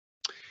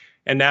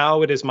And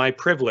now it is my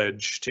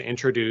privilege to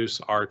introduce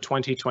our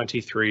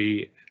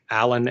 2023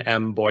 Alan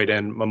M.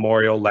 Boyden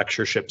Memorial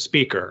Lectureship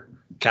speaker,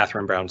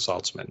 Catherine Brown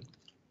Saltzman.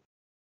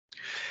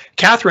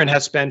 Catherine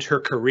has spent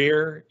her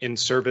career in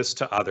service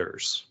to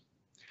others.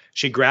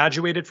 She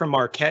graduated from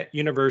Marquette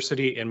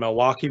University in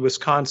Milwaukee,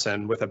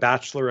 Wisconsin with a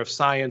Bachelor of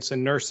Science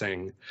in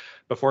Nursing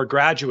before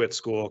graduate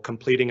school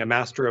completing a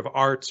Master of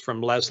Arts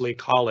from Lesley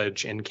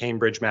College in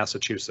Cambridge,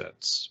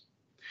 Massachusetts.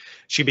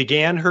 She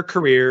began her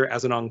career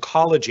as an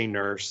oncology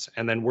nurse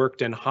and then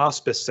worked in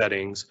hospice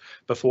settings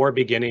before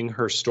beginning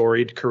her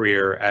storied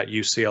career at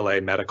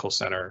UCLA Medical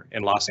Center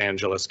in Los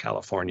Angeles,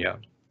 California.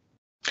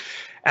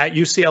 At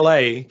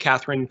UCLA,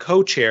 Catherine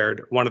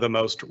co-chaired one of the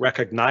most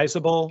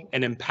recognizable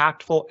and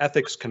impactful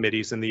ethics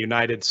committees in the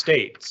United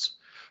States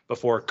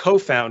before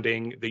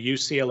co-founding the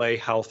UCLA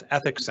Health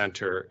Ethics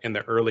Center in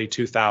the early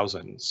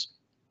 2000s.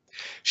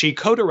 She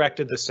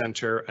co-directed the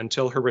center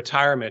until her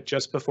retirement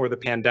just before the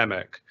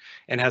pandemic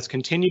and has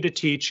continued to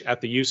teach at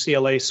the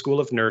UCLA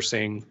School of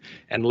Nursing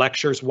and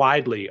lectures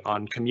widely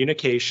on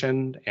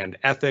communication and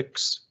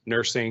ethics,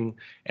 nursing,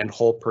 and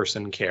whole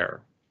person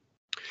care.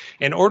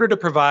 In order to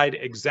provide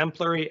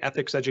exemplary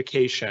ethics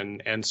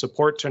education and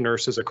support to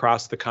nurses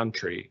across the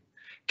country,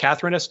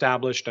 Catherine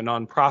established a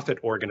nonprofit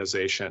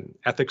organization,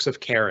 Ethics of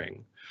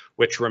Caring,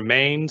 which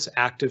remains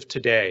active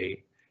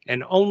today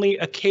and only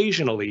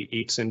occasionally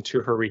eats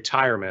into her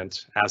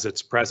retirement as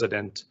its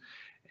president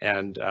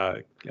and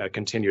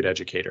continued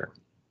educator.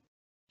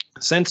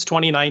 Since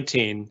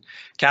 2019,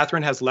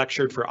 Catherine has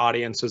lectured for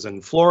audiences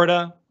in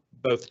Florida,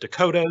 both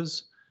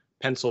Dakotas,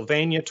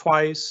 Pennsylvania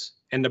twice,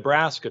 and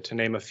Nebraska, to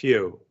name a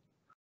few.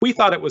 We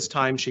thought it was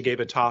time she gave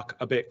a talk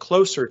a bit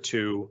closer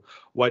to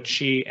what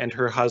she and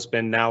her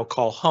husband now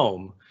call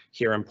home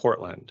here in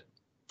Portland.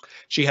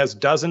 She has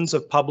dozens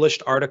of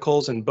published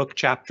articles and book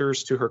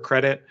chapters to her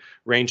credit,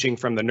 ranging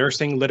from the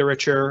nursing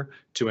literature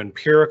to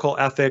empirical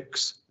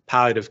ethics,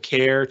 palliative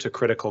care to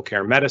critical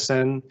care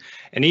medicine,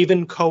 and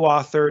even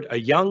co-authored a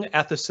young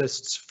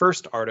ethicist's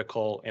first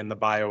article in the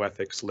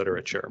bioethics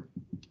literature.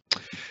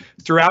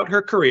 Throughout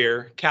her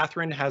career,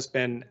 Catherine has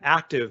been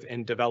active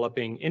in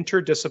developing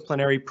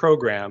interdisciplinary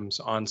programs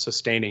on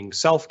sustaining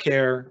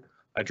self-care,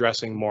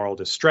 addressing moral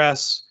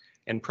distress,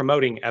 and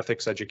promoting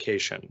ethics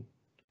education.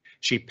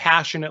 She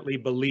passionately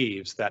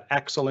believes that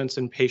excellence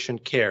in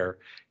patient care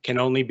can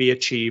only be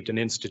achieved in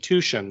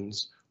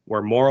institutions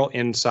where moral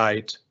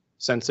insight,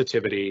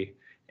 sensitivity,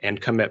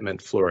 and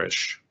commitment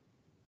flourish.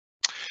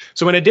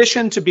 So in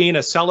addition to being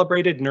a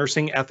celebrated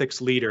nursing ethics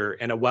leader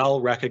and a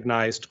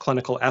well-recognized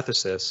clinical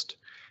ethicist,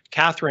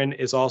 Catherine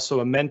is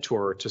also a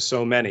mentor to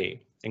so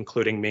many,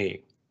 including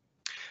me.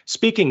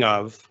 Speaking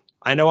of,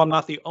 I know I'm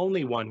not the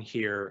only one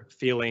here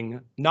feeling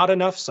not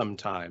enough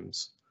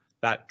sometimes,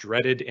 that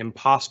dreaded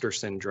imposter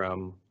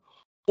syndrome,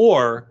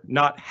 or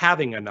not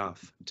having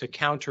enough to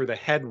counter the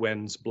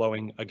headwinds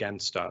blowing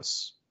against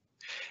us.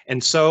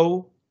 And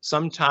so,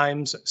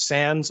 sometimes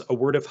sans a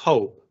word of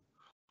hope,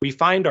 we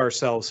find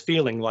ourselves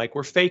feeling like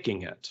we're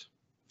faking it,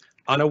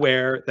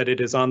 unaware that it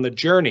is on the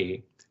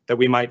journey that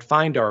we might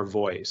find our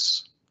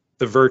voice,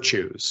 the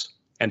virtues,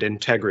 and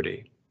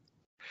integrity.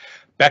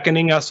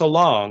 Beckoning us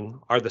along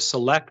are the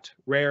select,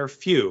 rare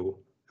few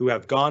who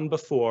have gone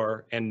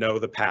before and know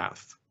the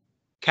path.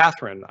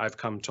 Catherine, I've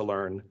come to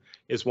learn,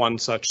 is one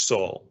such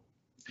soul.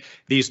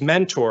 These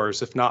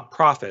mentors, if not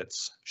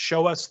prophets,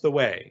 show us the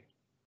way.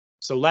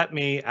 So let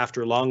me,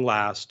 after long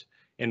last,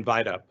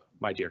 invite up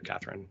my dear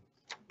Catherine.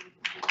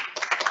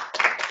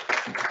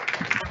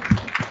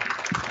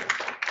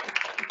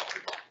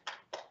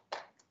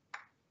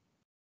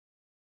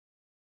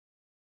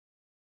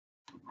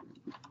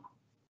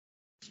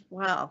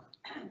 Wow.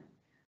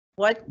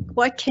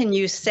 What can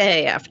you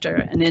say after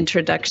an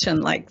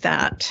introduction like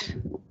that?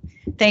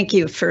 Thank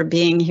you for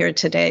being here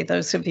today,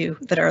 those of you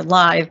that are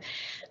live.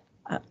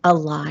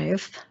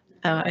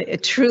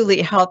 It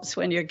truly helps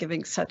when you're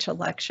giving such a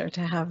lecture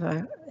to have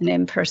an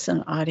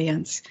in-person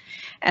audience.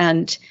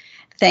 And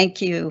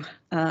thank you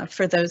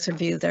for those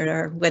of you that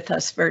are with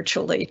us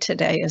virtually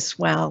today as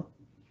well.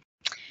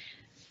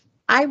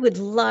 I would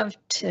love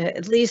to,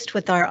 at least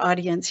with our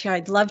audience here,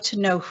 I'd love to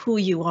know who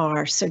you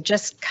are. So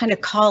just kind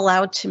of call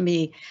out to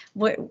me,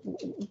 what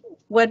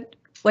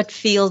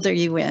field are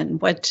you in?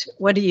 What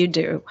do you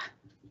do?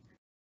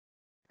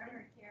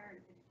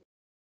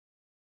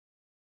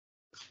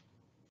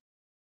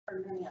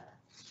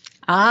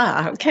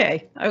 Ah,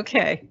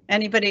 okay.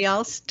 Anybody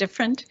else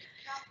different?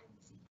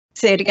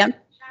 Say it again.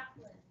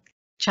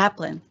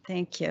 Chaplain.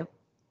 Thank you.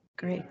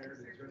 Great.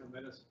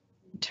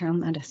 Internal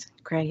medicine.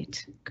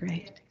 Great.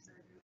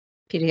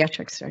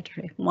 Pediatric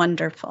surgery.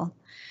 Wonderful.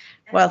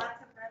 Well,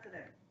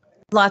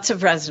 lots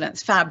of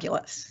residents.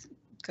 Fabulous.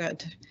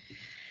 Good.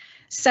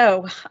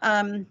 So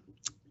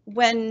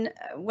when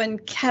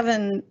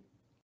Kevin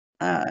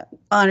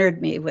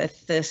honored me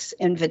with this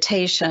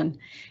invitation,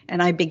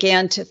 and I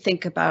began to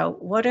think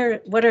about what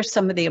are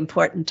some of the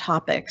important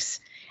topics,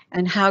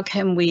 and how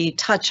can we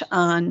touch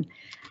on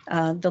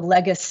the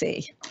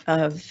legacy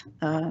of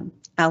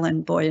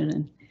Alan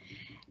Boyden,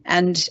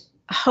 and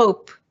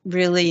hope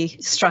really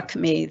struck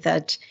me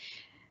that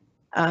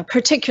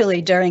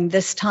particularly during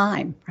this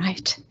time,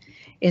 right?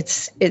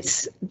 It's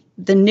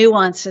the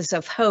nuances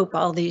of hope,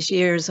 all these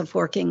years of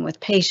working with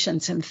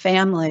patients and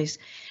families,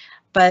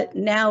 but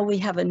now we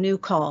have a new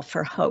call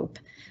for hope,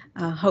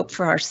 hope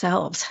for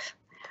ourselves,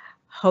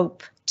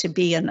 hope to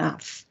be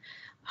enough,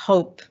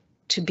 hope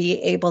to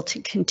be able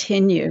to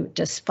continue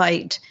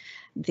despite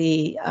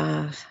the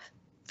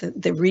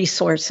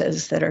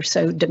resources that are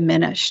so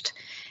diminished,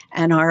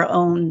 and our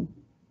own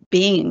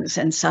beings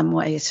in some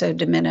way so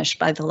diminished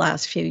by the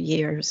last few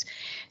years.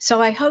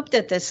 So I hope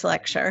that this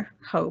lecture,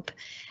 Hope,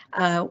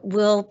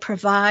 will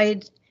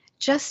provide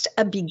just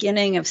a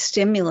beginning of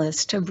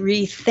stimulus to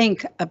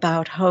rethink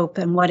about hope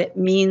and what it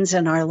means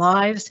in our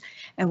lives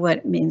and what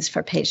it means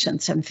for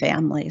patients and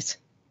families.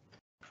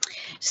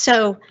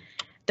 So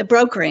the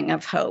brokering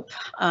of hope,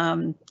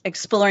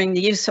 exploring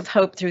the use of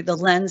hope through the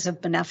lens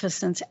of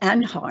beneficence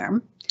and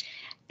harm,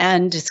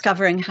 and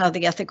discovering how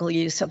the ethical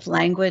use of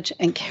language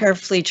and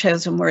carefully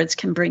chosen words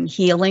can bring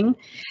healing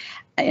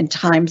in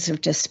times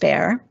of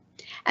despair,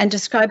 and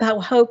describe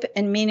how hope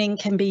and meaning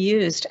can be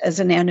used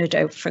as an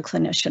antidote for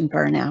clinician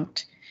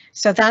burnout.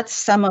 So that's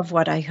some of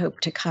what I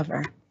hope to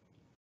cover.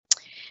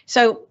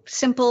 So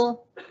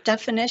simple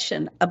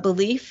definition, a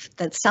belief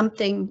that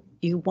something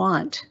you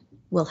want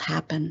will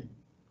happen.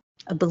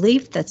 A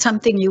belief that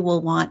something you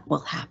will want will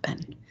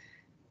happen.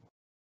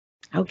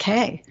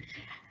 Okay.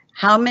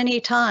 How many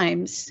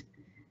times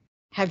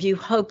have you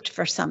hoped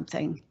for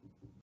something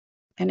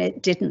and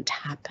it didn't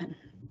happen?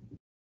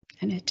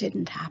 And it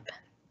didn't happen.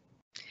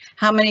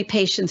 How many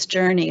patients'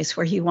 journeys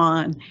were you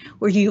on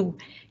where you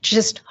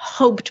just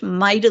hoped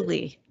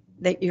mightily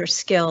that your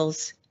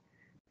skills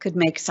could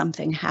make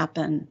something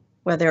happen,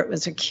 whether it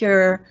was a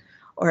cure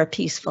or a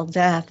peaceful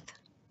death,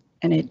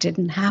 and it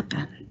didn't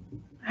happen,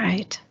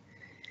 right?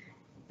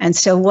 And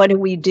so what do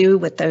we do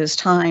with those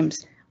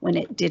times when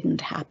it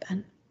didn't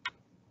happen?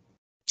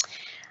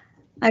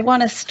 I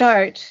want to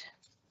start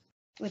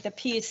with a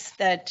piece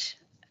that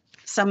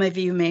some of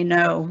you may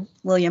know,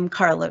 William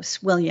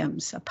Carlos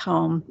Williams, a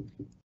poem,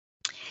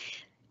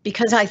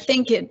 because I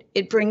think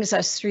it brings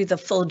us through the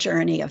full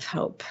journey of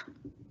hope.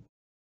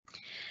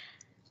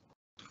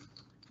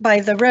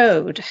 By the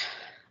road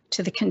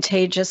to the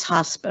contagious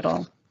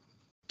hospital,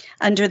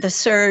 under the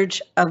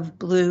surge of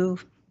blue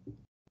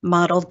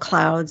mottled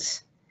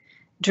clouds,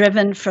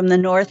 driven from the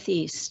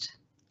northeast,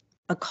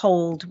 a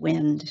cold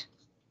wind.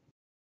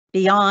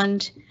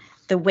 Beyond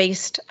the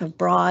waste of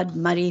broad,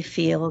 muddy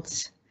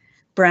fields,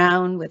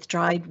 brown with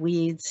dried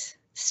weeds,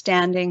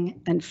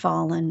 standing and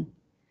fallen,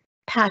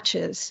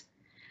 patches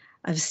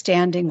of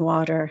standing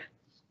water,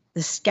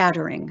 the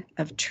scattering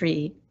of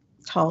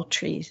tall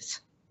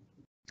trees.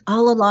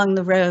 All along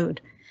the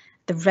road,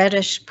 the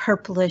reddish,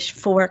 purplish,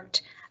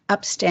 forked,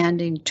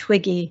 upstanding,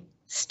 twiggy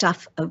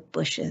stuff of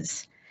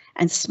bushes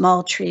and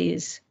small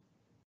trees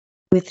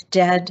with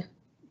dead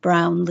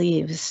brown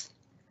leaves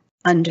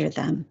under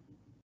them.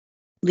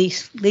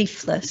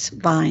 Leafless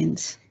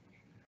vines,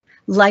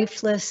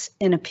 lifeless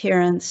in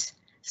appearance,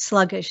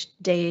 sluggish,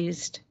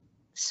 dazed,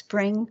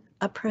 spring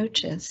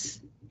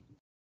approaches.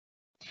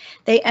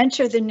 They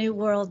enter the new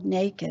world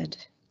naked,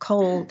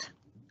 cold,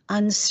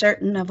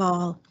 uncertain of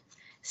all,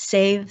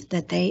 save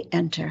that they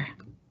enter.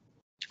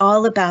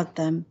 All about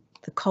them,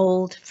 the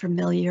cold,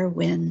 familiar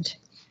wind.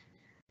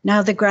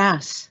 Now the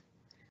grass,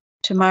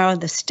 tomorrow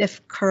the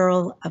stiff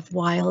curl of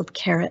wild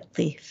carrot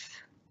leaf.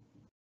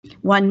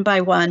 One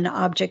by one,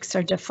 objects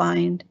are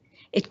defined.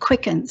 It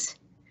quickens,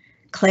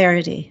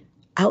 clarity,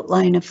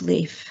 outline of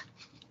leaf.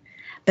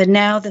 But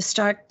now the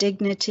stark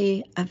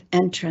dignity of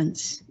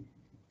entrance.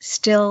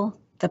 Still,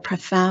 the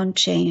profound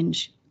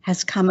change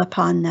has come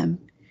upon them.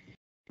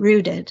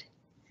 Rooted,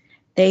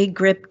 they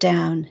grip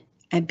down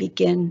and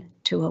begin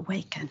to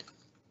awaken.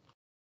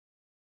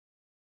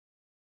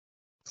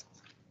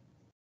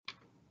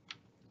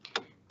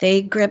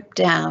 They grip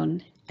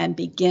down and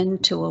begin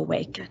to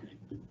awaken.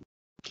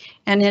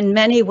 And in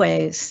many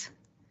ways,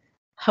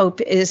 hope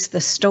is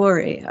the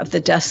story of the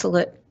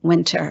desolate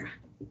winter,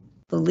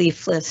 the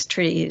leafless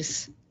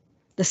trees,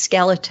 the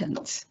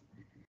skeletons,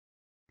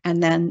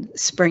 and then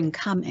spring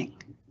coming.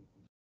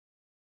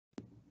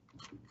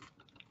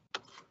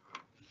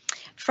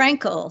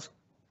 Frankl,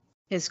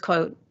 his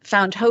quote,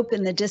 found hope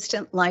in the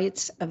distant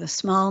lights of a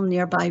small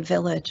nearby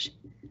village.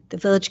 The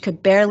village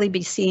could barely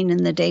be seen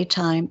in the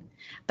daytime,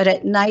 but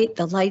at night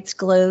the lights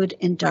glowed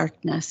in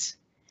darkness.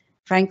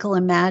 Frankl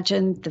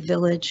imagined the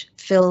village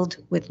filled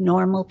with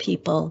normal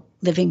people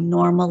living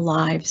normal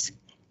lives,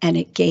 and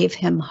it gave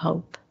him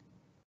hope.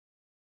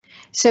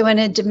 So in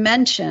a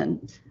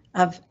dimension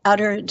of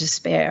utter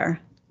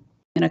despair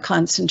in a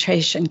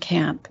concentration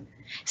camp,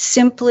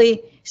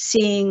 simply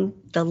seeing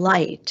the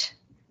light,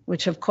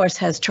 which of course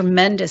has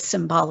tremendous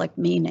symbolic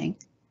meaning,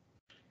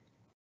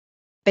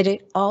 but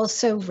it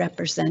also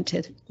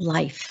represented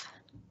life.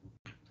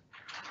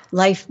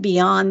 Life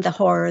beyond the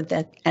horror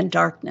and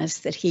darkness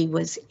that he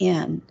was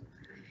in.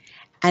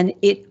 And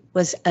it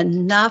was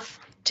enough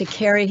to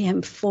carry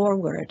him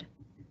forward.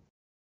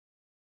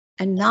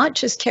 And not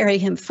just carry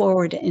him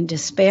forward in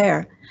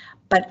despair,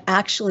 but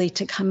actually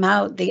to come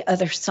out the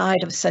other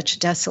side of such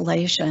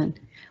desolation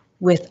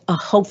with a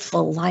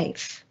hopeful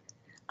life,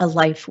 a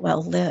life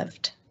well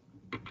lived.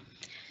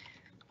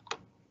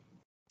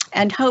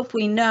 And hope,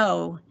 we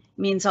know,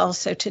 means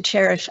also to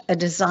cherish a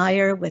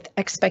desire with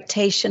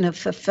expectation of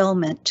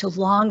fulfillment, to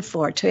long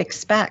for, to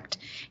expect.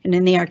 And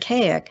in the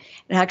archaic,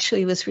 it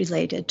actually was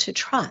related to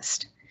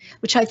trust,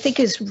 which I think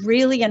is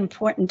really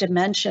important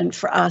dimension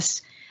for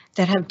us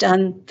that have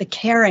done the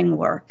caring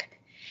work,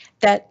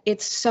 that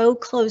it's so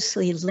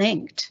closely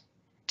linked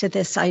to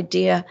this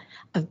idea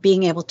of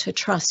being able to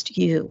trust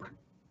you,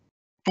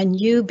 and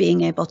you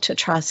being able to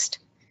trust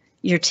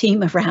your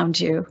team around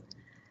you,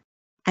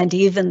 and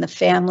even the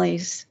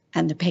families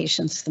and the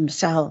patients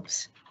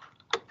themselves.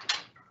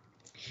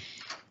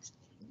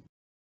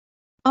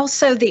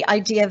 Also, the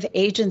idea of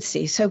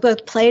agency. So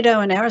both Plato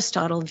and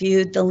Aristotle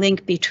viewed the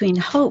link between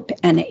hope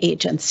and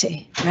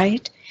agency,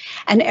 right?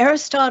 And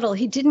Aristotle,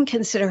 he didn't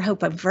consider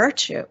hope a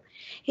virtue.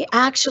 He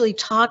actually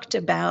talked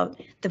about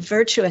the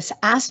virtuous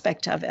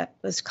aspect of it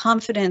was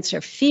confidence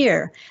or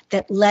fear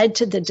that led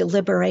to the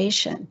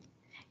deliberation.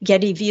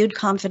 Yet he viewed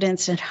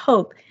confidence and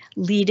hope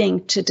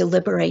leading to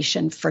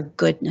deliberation for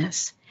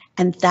goodness.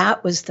 And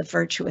that was the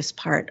virtuous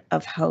part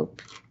of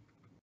hope.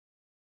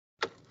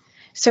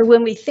 So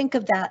when we think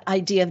of that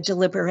idea of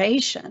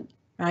deliberation,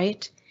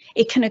 right,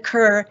 it can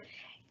occur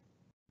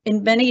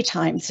in many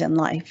times in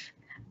life,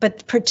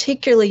 but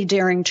particularly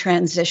during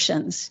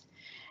transitions.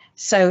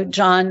 So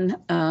John,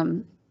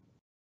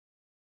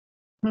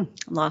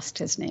 lost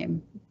his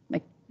name,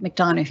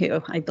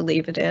 McDonough, I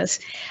believe it is,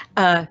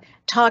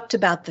 talked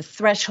about the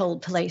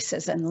threshold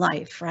places in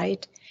life,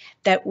 right?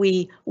 That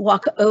we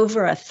walk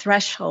over a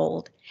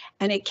threshold,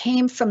 and it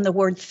came from the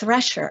word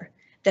thresher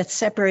that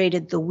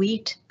separated the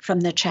wheat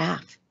from the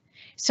chaff.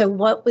 So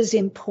what was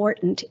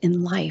important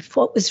in life?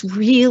 What was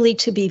really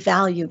to be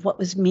valued? What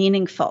was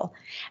meaningful?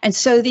 And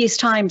so these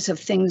times of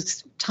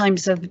things,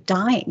 times of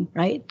dying,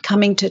 right?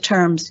 Coming to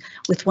terms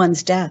with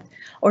one's death,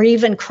 or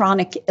even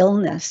chronic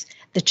illness,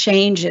 the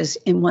changes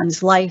in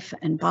one's life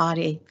and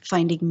body,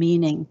 finding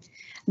meaning.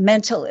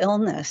 Mental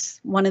illness,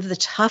 one of the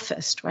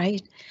toughest,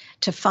 right?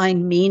 To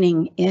find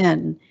meaning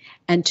in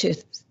and to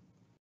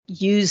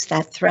use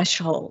that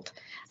threshold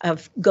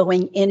of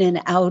going in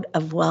and out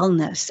of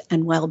wellness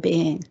and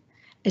well-being.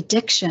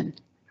 Addiction,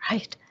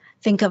 right?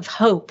 Think of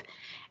hope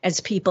as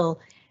people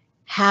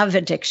have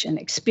addiction,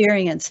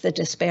 experience the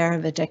despair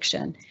of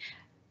addiction,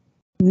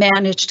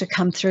 manage to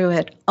come through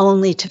it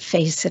only to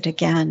face it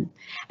again.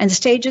 And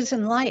stages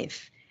in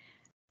life,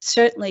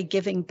 certainly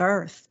giving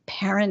birth,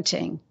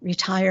 parenting,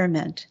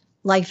 retirement,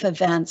 life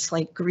events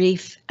like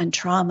grief and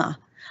trauma.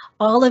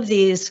 All of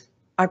these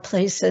are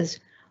places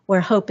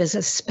where hope is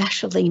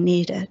especially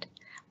needed,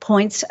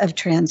 points of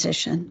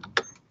transition.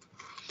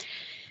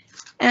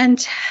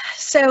 And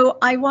so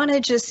I want to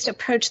just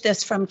approach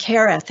this from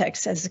care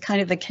ethics as a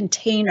kind of a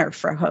container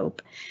for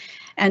hope,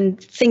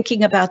 and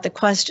thinking about the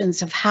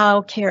questions of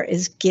how care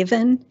is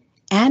given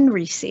and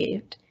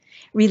received,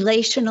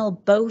 relational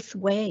both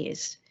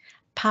ways,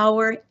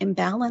 power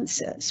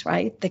imbalances,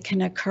 right, that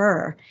can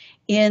occur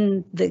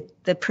in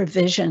the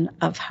provision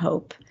of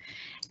hope.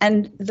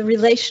 And the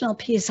relational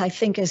piece, I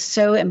think, is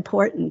so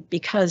important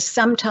because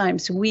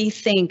sometimes we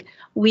think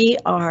we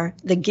are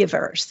the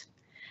givers.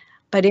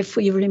 But if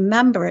we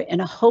remember in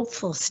a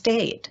hopeful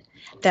state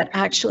that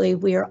actually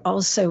we are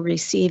also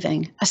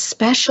receiving,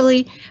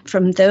 especially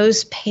from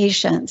those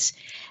patients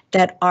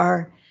that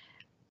are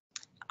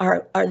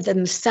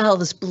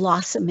themselves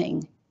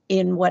blossoming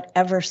in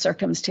whatever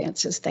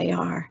circumstances they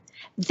are,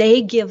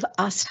 they give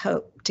us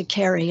hope to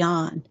carry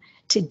on,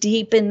 to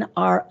deepen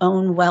our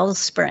own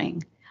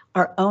wellspring,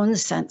 our own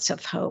sense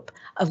of hope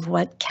of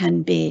what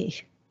can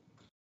be.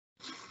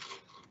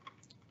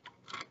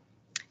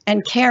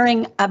 And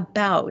caring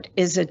about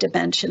is a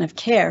dimension of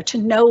care, to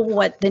know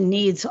what the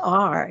needs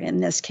are,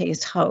 in this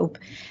case, hope,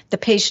 the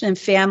patient and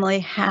family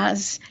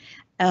has,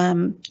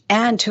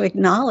 and to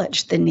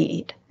acknowledge the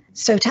need.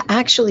 So to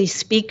actually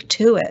speak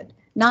to it,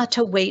 not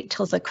to wait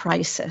till the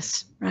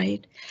crisis,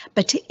 right?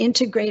 But to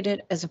integrate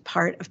it as a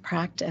part of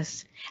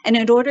practice. And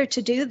in order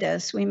to do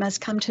this, we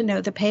must come to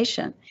know the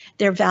patient,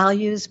 their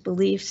values,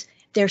 beliefs,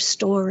 their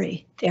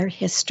story, their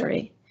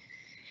history.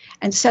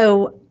 And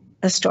so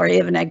a story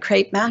of an egg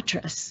crate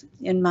mattress.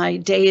 In my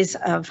days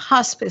of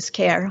hospice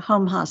care,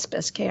 home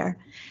hospice care,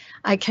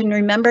 I can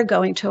remember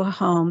going to a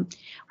home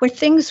where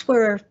things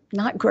were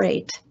not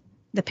great.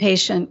 The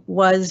patient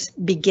was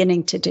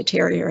beginning to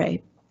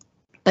deteriorate,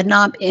 but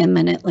not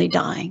imminently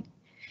dying.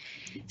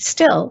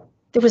 Still,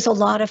 there was a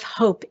lot of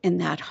hope in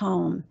that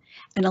home,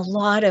 and a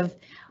lot of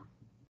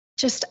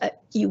just,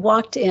 you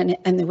walked in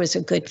and there was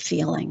a good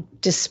feeling,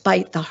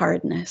 despite the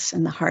hardness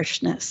and the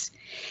harshness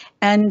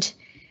and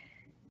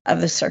of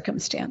the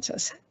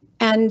circumstances.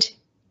 And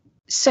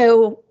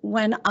so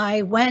when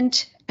I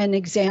went and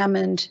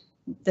examined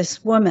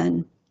this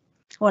woman,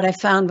 what I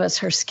found was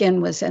her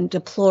skin was in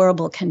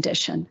deplorable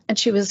condition, and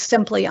she was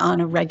simply on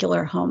a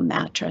regular home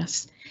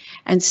mattress.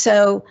 And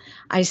so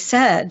I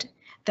said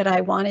that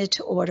I wanted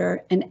to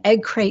order an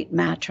egg crate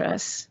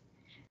mattress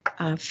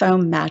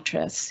foam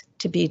mattress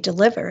to be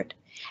delivered.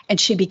 And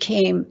she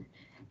became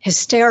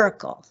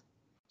hysterical.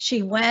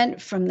 She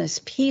went from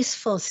this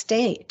peaceful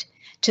state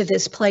to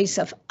this place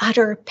of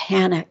utter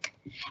panic.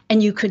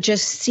 And you could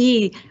just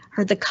see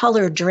her, the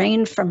color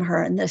drain from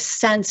her, and this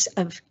sense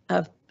of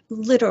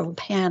literal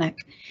panic.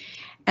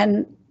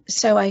 And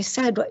so I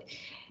said,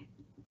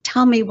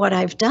 tell me what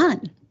I've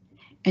done.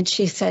 And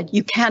she said,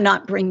 you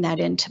cannot bring that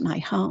into my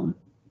home.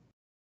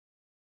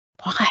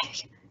 Why,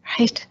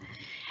 right?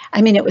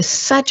 I mean, it was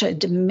such a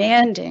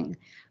demanding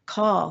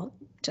call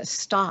to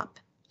stop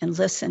and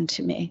listen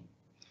to me.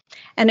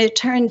 And it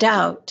turned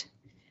out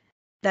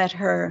that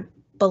her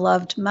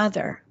beloved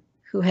mother,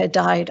 who had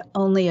died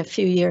only a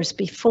few years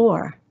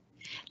before,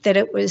 that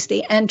it was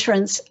the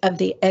entrance of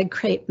the egg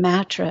crate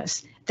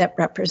mattress that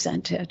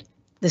represented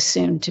the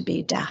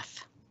soon-to-be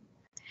death.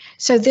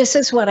 So this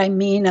is what I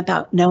mean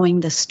about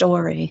knowing the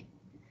story.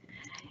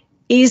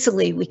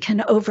 Easily we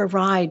can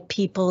override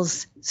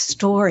people's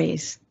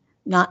stories,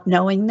 not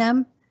knowing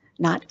them,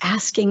 not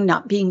asking,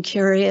 not being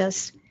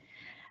curious.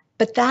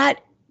 But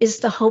that is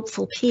the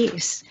hopeful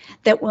piece,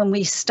 that when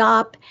we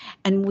stop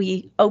and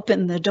we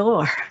open the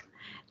door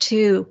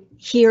to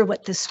hear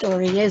what the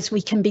story is,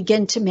 we can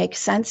begin to make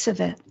sense of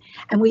it.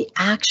 And we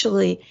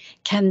actually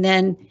can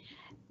then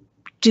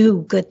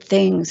do good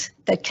things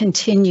that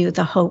continue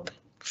the hope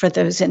for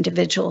those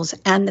individuals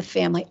and the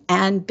family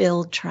and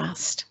build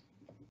trust.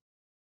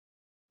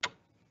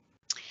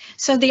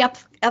 So the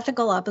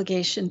ethical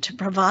obligation to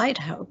provide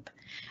hope,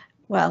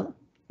 well,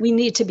 we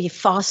need to be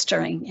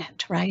fostering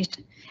it, right?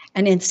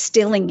 And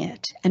instilling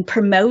it and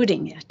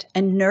promoting it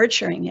and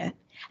nurturing it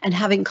and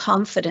having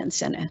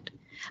confidence in it.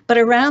 But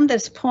around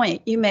this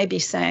point, you may be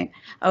saying,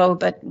 oh,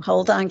 but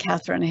hold on,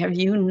 Catherine, have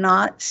you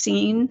not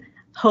seen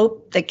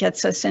hope that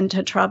gets us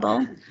into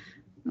trouble?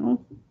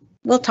 Well,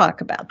 we'll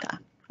talk about that,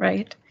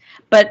 right?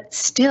 But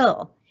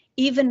still,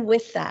 even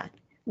with that,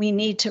 we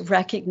need to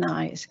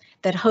recognize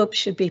that hope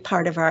should be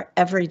part of our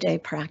everyday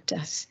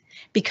practice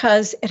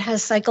because it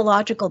has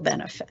psychological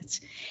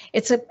benefits.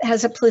 It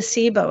has a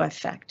placebo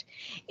effect.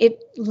 It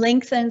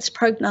lengthens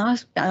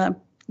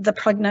the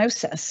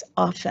prognosis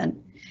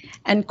often,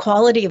 and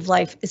quality of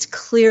life is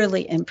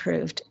clearly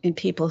improved in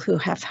people who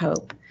have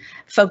hope,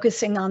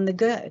 focusing on the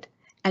good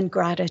and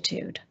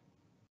gratitude.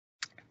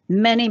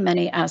 Many,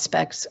 many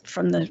aspects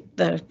from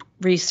the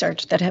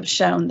research that have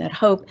shown that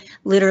hope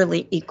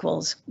literally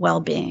equals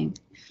well-being.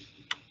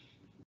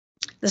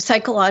 The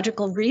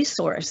psychological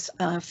resource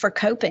for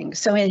coping,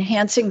 so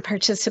enhancing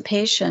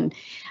participation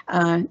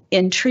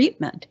in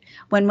treatment.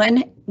 When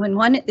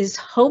one is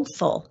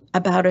hopeful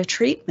about a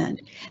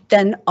treatment,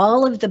 then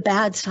all of the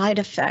bad side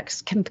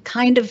effects can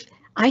kind of,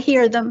 I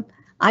hear them,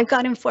 I've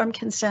got informed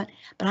consent,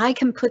 but I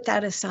can put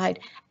that aside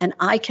and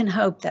I can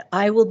hope that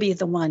I will be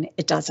the one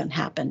it doesn't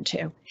happen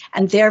to.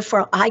 And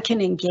therefore I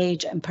can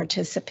engage and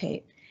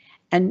participate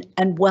and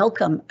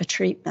welcome a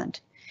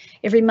treatment.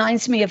 It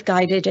reminds me of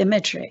guided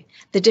imagery,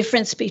 the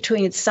difference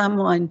between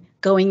someone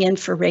going in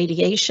for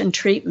radiation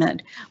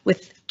treatment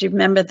with, do you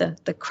remember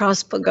the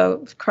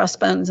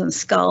crossbones and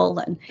skull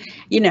and,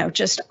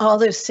 just all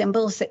those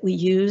symbols that we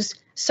use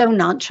so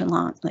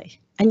nonchalantly.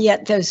 And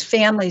yet those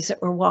families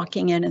that were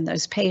walking in and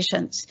those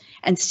patients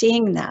and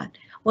seeing that,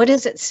 what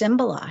does it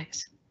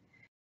symbolize?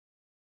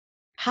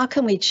 How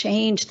can we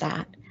change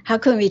that? How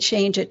can we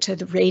change it to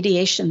the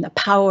radiation, the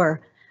power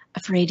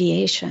of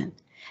radiation?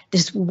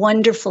 This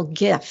wonderful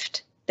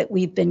gift that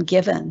we've been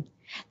given,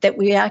 that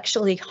we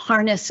actually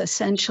harness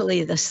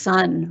essentially the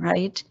sun,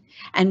 right?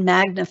 And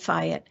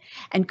magnify it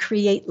and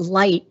create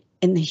light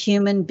in the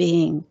human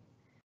being,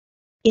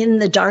 in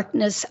the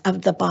darkness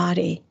of the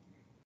body,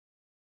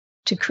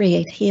 to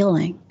create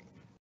healing,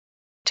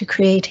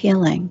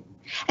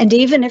 And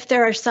even if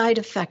there are side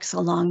effects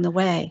along the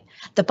way,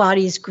 the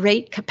body's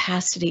great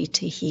capacity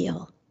to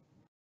heal.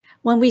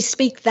 When we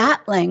speak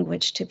that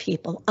language to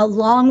people,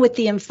 along with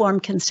the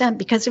informed consent,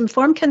 because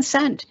informed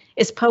consent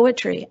is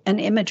poetry and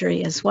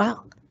imagery as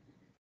well.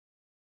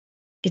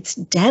 It's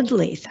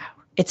deadly, though.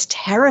 It's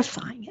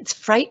terrifying. It's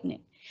frightening.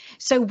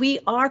 So we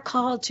are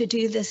called to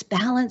do this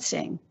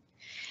balancing.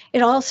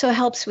 It also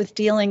helps with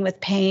dealing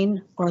with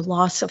pain or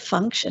loss of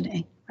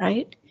functioning,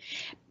 right?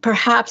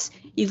 Perhaps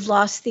you've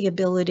lost the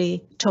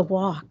ability to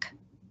walk,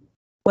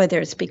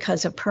 whether it's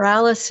because of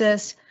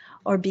paralysis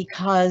or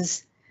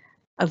because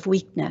of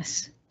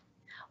weakness.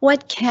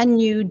 What can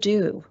you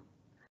do?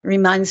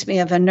 Reminds me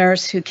of a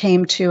nurse who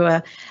came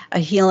to a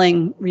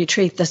healing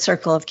retreat, the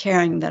Circle of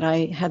Caring, that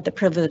I had the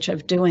privilege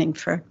of doing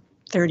for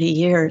 30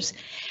 years.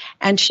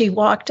 And she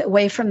walked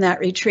away from that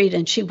retreat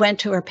and she went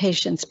to her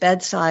patient's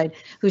bedside,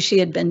 who she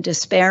had been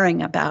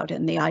despairing about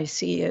in the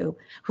ICU,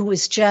 who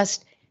was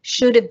just,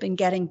 should have been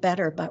getting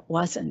better, but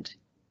wasn't.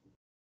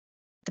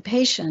 The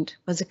patient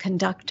was a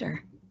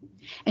conductor.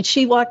 And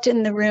she walked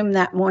in the room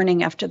that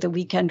morning after the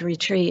weekend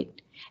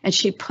retreat, and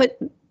she put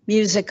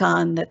music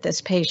on that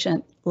this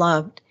patient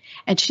loved.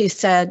 And she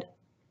said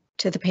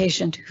to the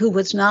patient, who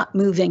was not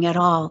moving at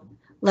all,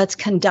 let's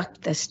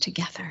conduct this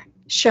together.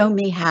 Show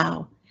me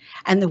how.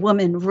 And the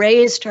woman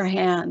raised her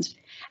hands.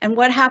 And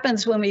what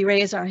happens when we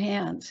raise our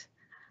hands?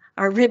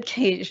 our rib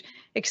cage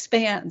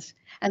expands,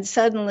 and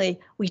suddenly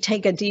we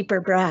take a deeper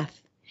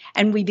breath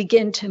and we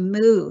begin to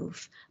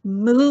move.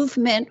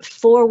 Movement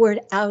forward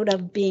out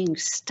of being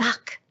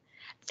stuck.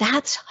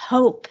 That's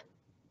hope.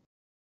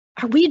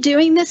 Are we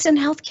doing this in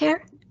healthcare?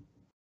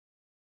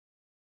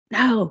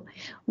 No,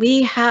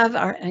 we have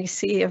I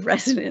see a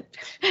resident,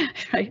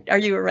 right? Are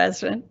you a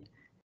resident?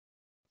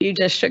 You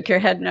just shook your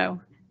head,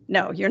 no.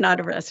 No, you're not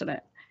a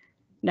resident.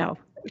 No,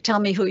 tell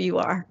me who you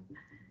are.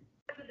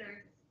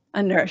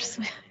 A nurse.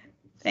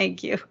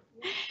 Thank you.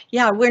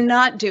 Yeah, we're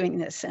not doing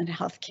this in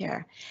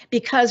healthcare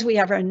because we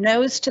have our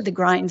nose to the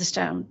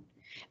grindstone,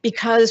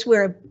 because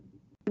we're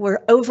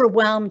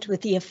overwhelmed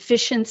with the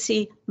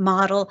efficiency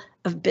model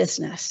of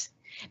business,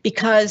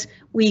 because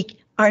we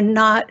are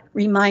not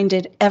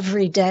reminded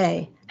every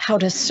day how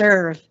to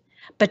serve,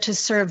 but to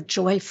serve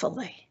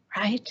joyfully,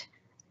 right?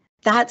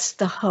 That's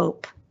the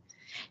hope.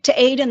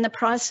 To aid in the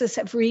process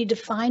of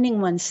redefining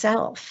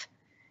oneself.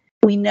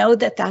 We know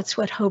that that's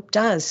what hope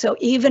does. So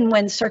even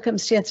when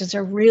circumstances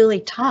are really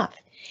tough,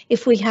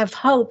 if we have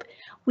hope,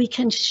 we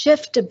can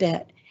shift a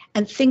bit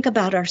and think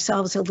about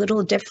ourselves a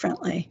little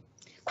differently.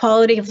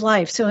 Quality of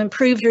life, so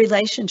improved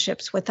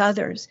relationships with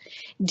others,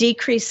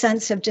 decreased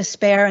sense of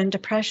despair and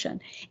depression,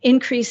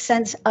 increased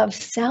sense of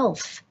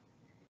self,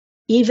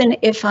 even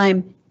if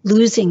I'm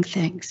losing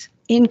things,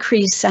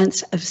 increased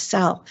sense of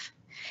self,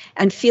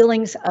 and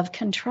feelings of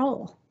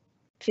control.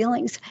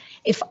 Feelings,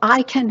 if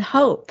I can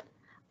hope,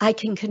 I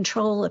can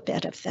control a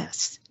bit of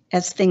this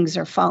as things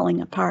are falling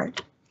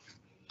apart.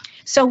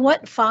 So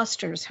what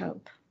fosters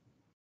hope?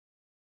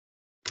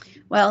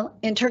 Well,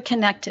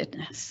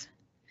 interconnectedness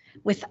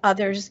with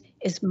others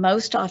is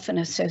most often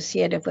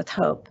associated with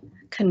hope.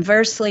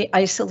 Conversely,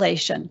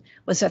 isolation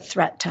was a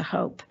threat to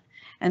hope.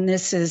 And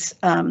this is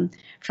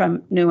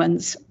from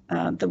Nouwen's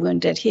The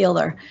Wounded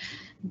Healer,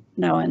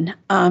 Nouwen.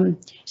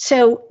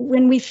 So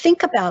when we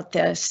think about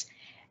this,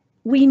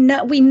 we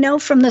know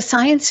from the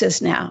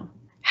sciences now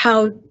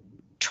how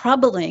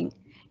troubling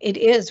it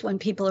is when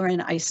people are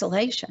in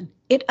isolation.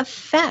 It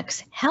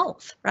affects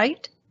health,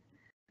 right?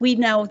 We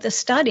know the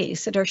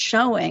studies that are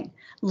showing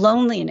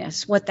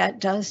loneliness, what that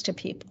does to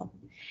people.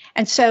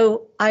 And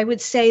so I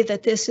would say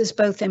that this is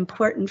both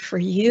important for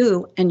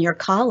you and your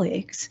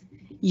colleagues,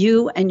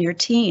 you and your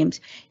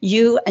teams,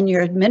 you and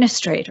your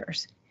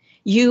administrators,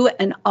 you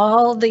and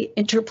all the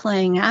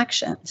interplaying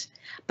actions.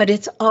 But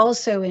it's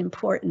also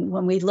important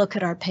when we look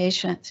at our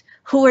patients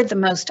who are the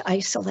most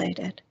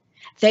isolated.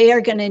 They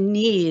are going to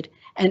need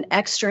an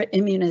extra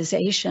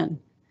immunization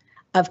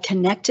of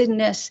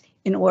connectedness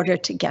in order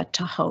to get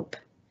to hope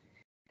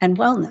and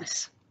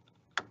wellness.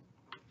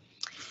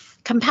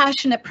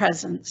 Compassionate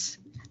presence.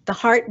 The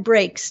heart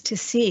breaks to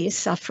see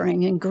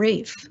suffering and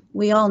grief.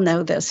 We all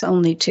know this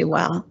only too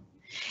well.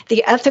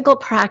 The ethical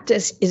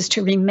practice is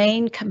to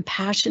remain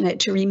compassionate,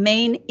 to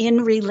remain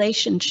in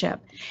relationship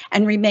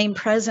and remain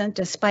present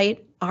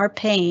despite our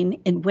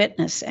pain in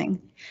witnessing,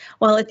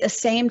 while at the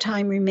same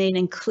time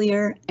remaining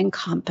clear and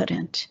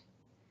competent.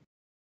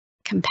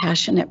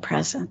 Compassionate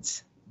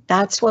presence.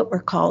 That's what we're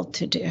called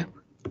to do.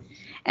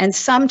 And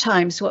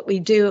sometimes what we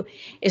do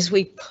is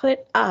we put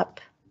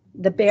up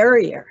the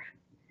barrier.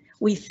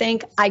 We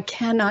think, I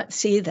cannot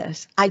see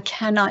this. I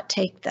cannot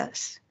take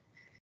this.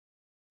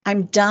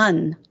 I'm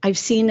done. I've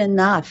seen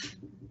enough.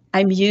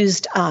 I'm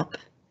used up.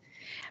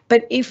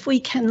 But if we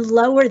can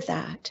lower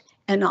that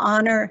and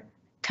honor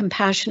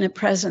compassionate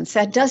presence,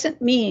 that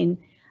doesn't mean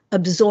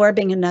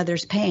absorbing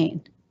another's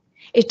pain.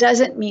 It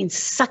doesn't mean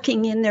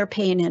sucking in their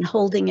pain and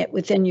holding it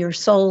within your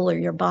soul or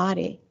your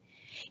body.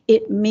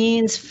 It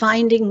means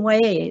finding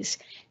ways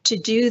to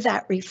do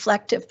that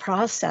reflective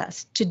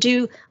process, to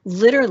do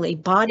literally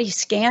body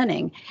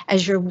scanning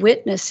as you're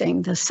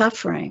witnessing the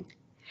suffering.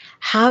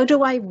 How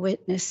do I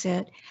witness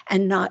it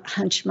and not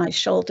hunch my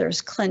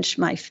shoulders, clench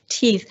my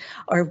teeth,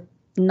 or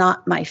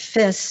knot my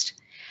fist?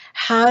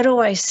 How do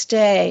I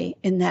stay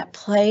in that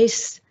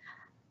place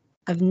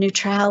of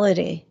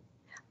neutrality?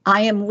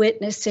 I am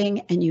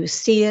witnessing and you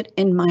see it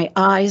in my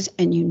eyes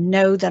and you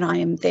know that I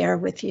am there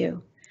with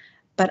you.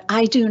 But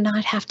I do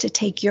not have to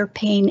take your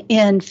pain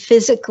in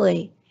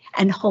physically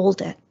and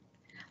hold it.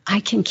 I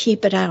can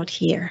keep it out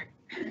here.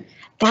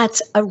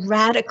 That's a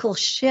radical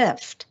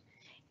shift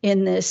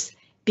in this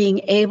being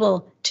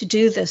able to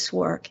do this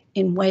work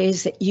in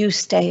ways that you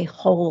stay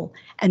whole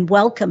and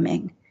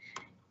welcoming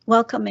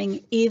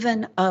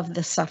even of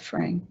the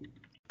suffering.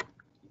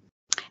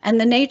 And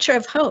the nature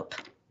of hope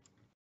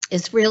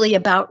is really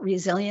about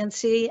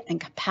resiliency and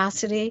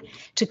capacity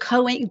to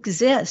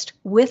coexist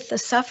with the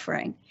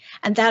suffering.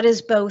 And that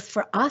is both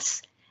for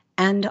us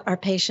and our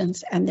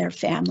patients and their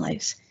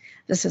families.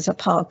 This is a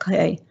Paul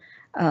Klee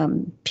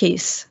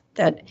piece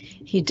that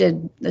he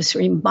did, this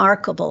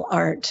remarkable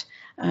art.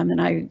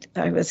 And I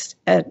was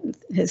at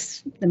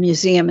the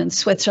museum in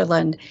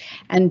Switzerland,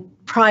 and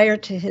prior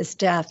to his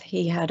death,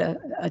 he had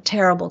a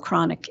terrible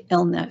chronic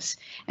illness,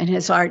 and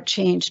his art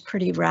changed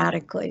pretty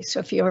radically. So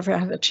if you ever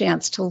have a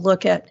chance to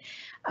look at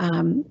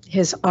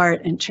his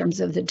art in terms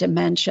of the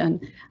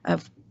dimension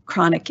of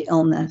chronic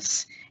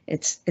illness,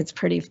 it's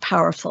pretty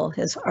powerful,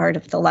 his art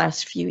of the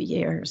last few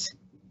years.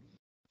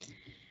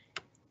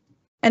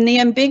 And the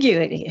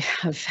ambiguity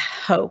of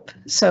hope.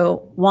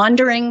 So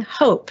wandering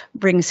hope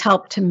brings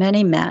help to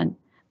many men,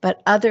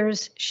 but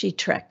others she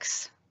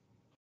tricks.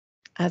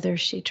 Others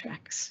she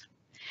tricks.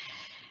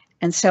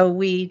 And so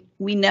we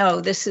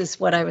know, this is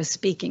what I was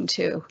speaking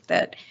to,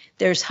 that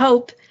there's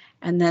hope,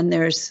 and then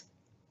there's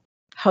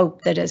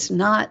hope that is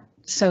not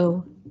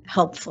so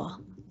helpful,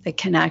 that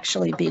can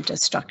actually be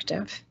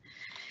destructive.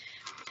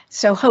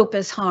 So hope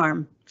is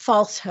harm,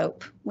 false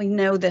hope. We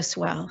know this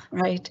well,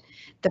 right?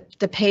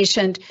 The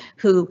patient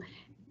who,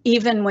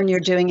 even when you're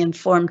doing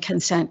informed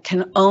consent,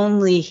 can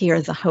only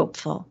hear the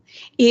hopeful.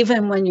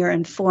 Even when you're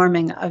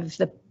informing of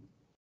the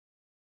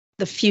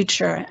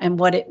future and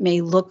what it may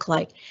look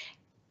like,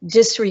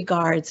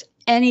 disregards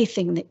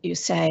anything that you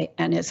say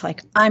and is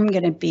like, I'm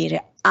going to beat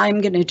it,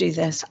 I'm going to do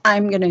this,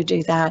 I'm going to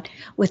do that,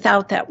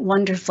 without that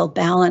wonderful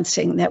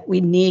balancing that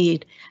we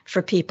need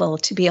for people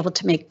to be able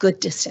to make good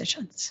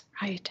decisions,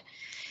 right?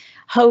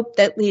 Hope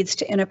that leads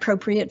to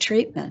inappropriate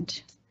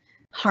treatment,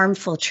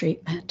 harmful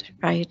treatment,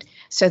 right?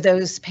 So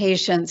those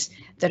patients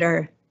that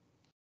are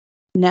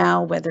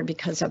now, whether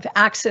because of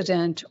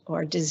accident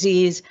or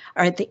disease,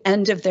 are at the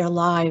end of their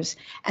lives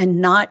and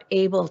not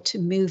able to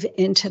move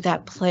into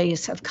that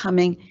place of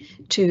coming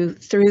to,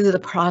 through the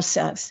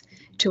process,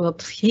 to a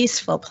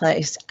peaceful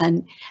place,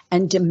 and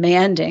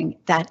demanding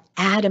that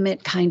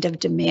adamant kind of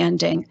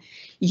demanding,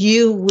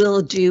 you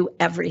will do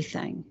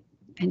everything.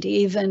 And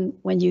even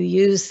when you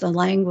use the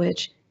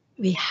language,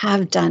 we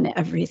have done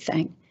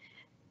everything,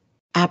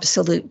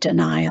 absolute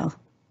denial.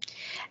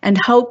 And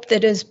hope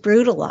that is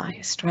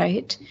brutalized,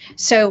 right?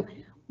 So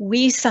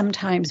we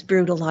sometimes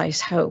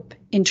brutalize hope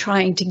in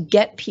trying to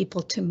get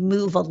people to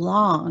move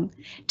along,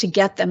 to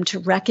get them to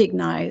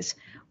recognize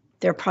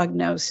their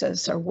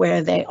prognosis or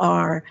where they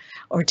are,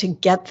 or to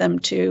get them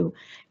to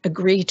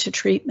agree to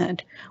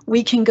treatment.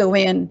 We can go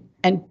in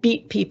and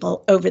beat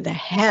people over the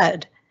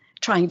head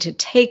trying to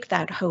take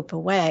that hope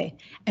away,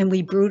 and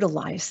we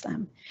brutalize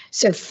them.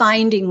 So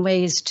finding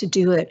ways to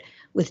do it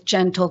with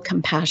gentle,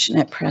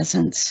 compassionate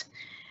presence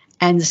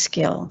and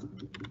skill.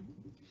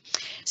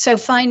 So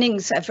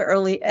findings of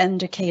early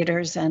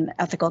indicators and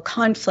ethical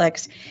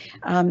conflicts.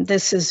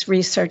 This is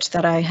research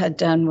that I had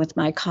done with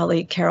my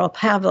colleague Carol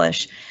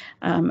Pavlish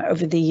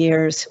over the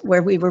years,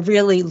 where we were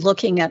really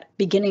looking at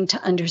beginning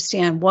to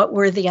understand what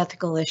were the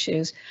ethical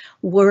issues.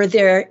 Were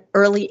there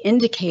early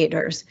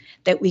indicators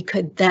that we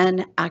could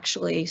then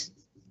actually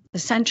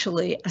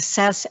essentially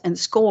assess and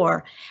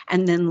score,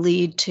 and then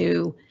lead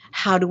to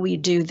how do we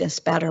do this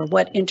better?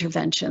 What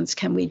interventions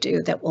can we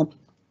do that will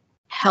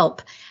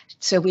help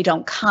so we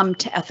don't come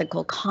to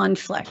ethical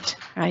conflict,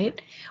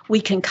 right?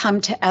 We can come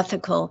to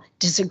ethical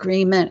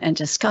disagreement and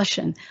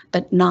discussion,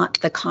 but not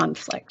the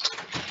conflict.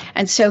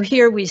 And so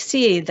here we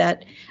see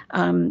that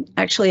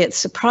actually it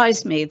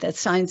surprised me that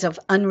signs of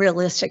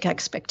unrealistic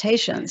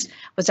expectations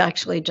was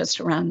actually just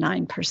around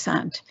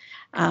 9%.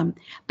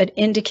 But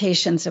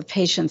indications of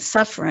patient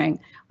suffering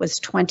was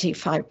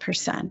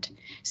 25%.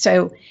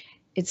 So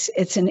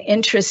it's an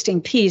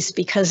interesting piece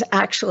because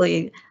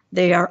actually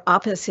they are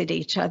opposite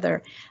each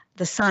other.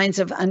 The signs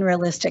of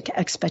unrealistic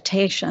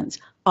expectations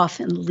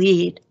often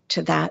lead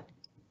to that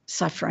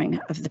suffering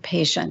of the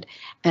patient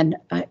and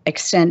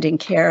extending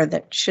care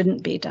that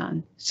shouldn't be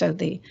done. So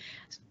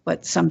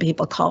what some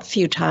people call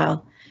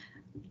futile,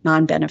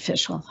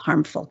 non-beneficial,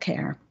 harmful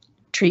care.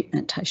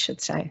 Treatment, I should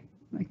say.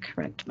 I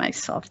correct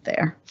myself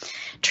there.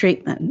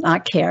 Treatment,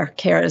 not care.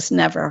 Care is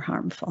never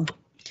harmful.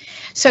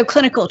 So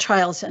clinical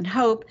trials and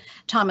hope,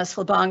 Thomas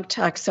LeBlanc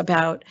talks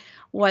about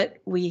what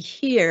we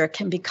hear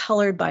can be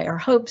colored by our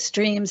hopes,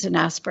 dreams, and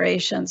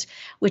aspirations,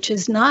 which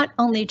is not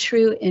only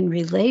true in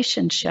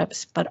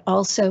relationships, but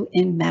also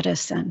in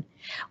medicine,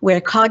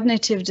 where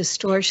cognitive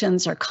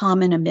distortions are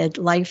common amid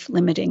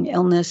life-limiting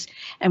illness,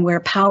 and where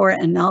power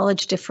and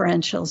knowledge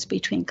differentials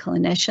between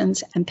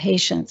clinicians and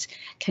patients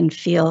can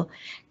feel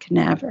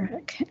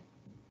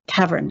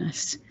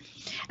cavernous.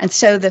 And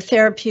so the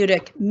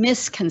therapeutic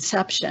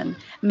misconception,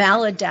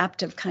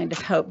 maladaptive kind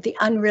of hope, the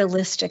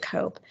unrealistic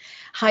hope,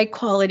 high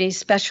quality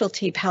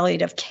specialty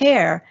palliative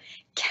care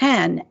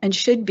can and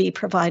should be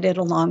provided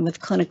along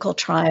with clinical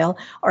trial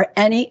or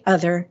any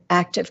other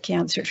active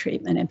cancer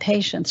treatment in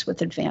patients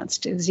with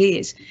advanced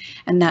disease.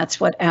 And that's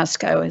what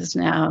ASCO is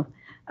now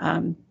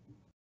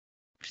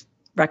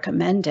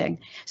recommending.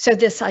 So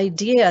this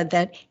idea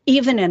that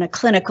even in a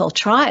clinical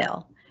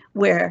trial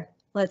where,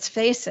 let's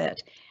face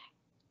it,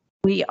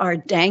 we are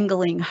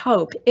dangling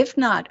hope, if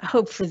not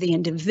hope for the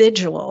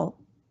individual,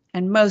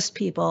 and most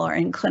people are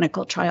in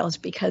clinical trials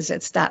because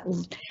it's that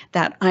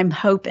I'm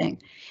hoping,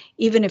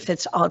 even if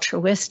it's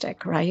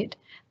altruistic, right?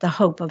 The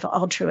hope of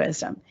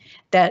altruism,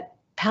 that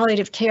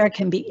palliative care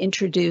can be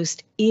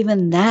introduced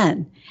even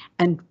then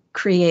and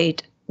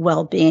create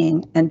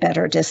well-being and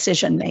better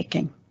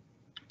decision-making.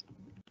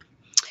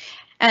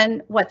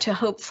 And what to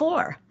hope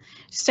for.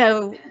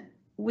 So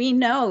we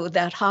know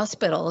that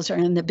hospitals are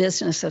in the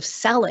business of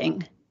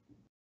selling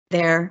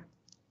their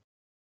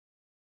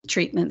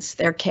treatments,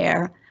 their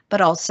care,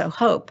 but also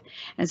hope.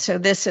 And so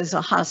this is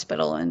a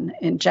hospital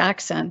in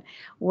Jackson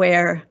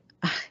where,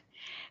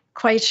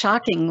 quite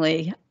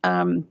shockingly,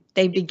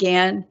 they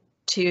began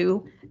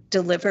to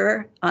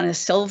deliver on a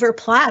silver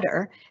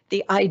platter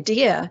the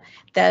idea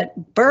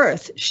that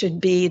birth should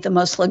be the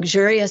most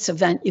luxurious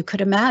event you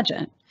could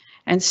imagine.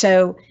 And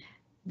so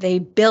they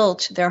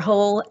built their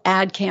whole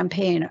ad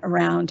campaign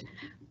around,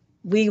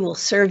 we will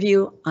serve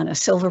you on a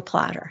silver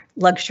platter,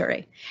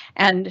 luxury.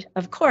 And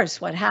of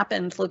course, what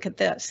happened, look at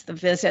this, the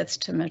visits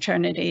to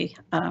maternity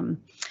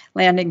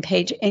landing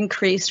page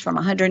increased from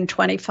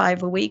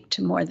 125 a week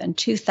to more than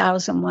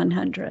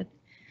 2,100.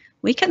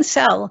 We can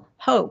sell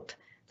hope.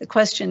 The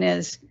question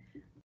is,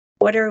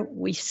 what are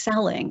we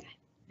selling?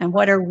 And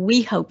what are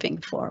we hoping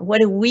for? What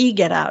do we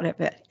get out of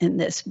it in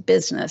this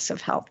business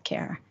of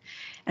healthcare?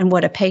 And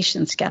what do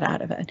patients get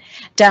out of it?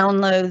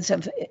 Downloads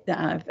of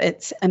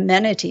its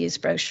amenities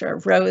brochure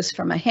rose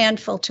from a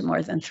handful to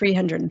more than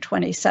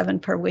 327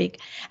 per week,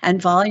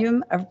 and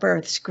volume of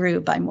births grew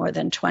by more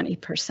than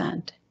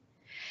 20%.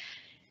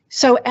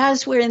 So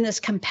as we're in this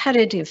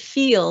competitive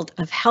field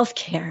of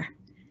healthcare,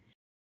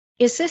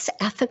 is this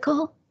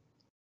ethical?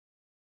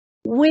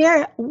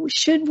 Where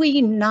should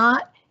we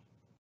not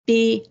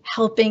be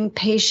helping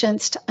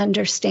patients to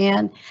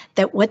understand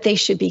that what they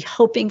should be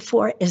hoping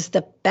for is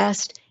the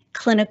best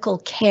clinical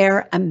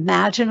care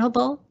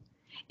imaginable?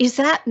 Is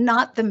that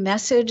not the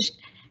message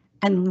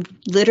and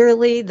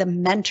literally the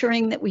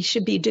mentoring that we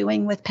should be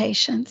doing with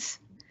patients?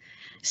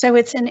 So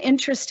it's an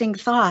interesting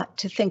thought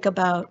to think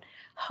about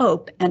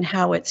hope and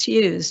how it's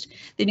used.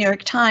 The New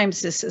York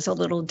Times, this is a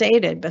little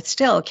dated, but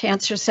still,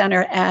 cancer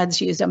center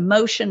ads use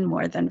emotion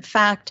more than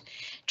fact.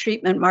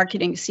 Treatment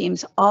marketing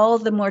seems all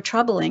the more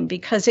troubling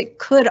because it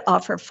could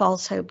offer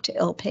false hope to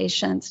ill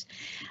patients.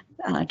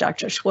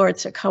 Dr.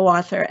 Schwartz, a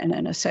co-author and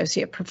an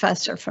associate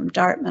professor from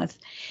Dartmouth.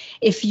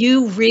 If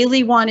you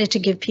really wanted to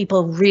give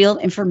people real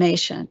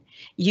information,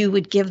 you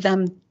would give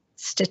them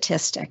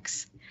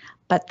statistics,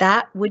 but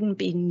that wouldn't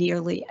be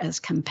nearly as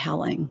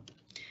compelling.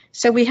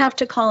 So we have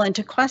to call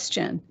into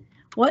question,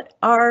 what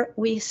are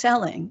we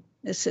selling?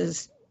 This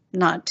is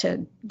not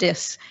to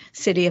diss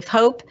City of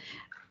Hope.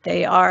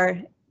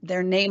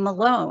 Their name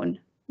alone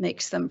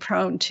makes them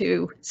prone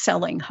to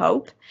selling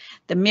hope.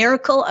 The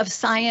miracle of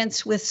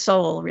science with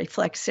soul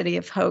reflects City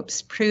of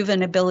Hope's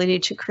proven ability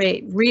to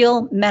create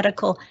real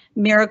medical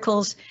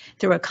miracles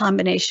through a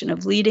combination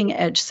of leading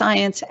edge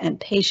science and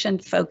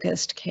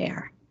patient-focused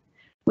care.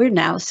 We're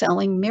now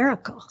selling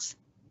miracles,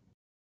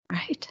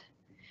 right?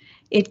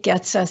 It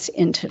gets us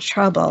into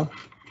trouble,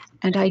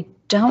 and I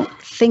don't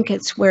think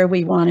it's where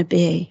we want to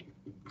be.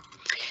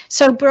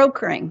 So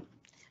brokering,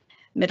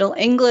 Middle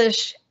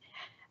English,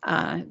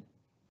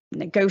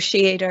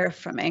 negotiator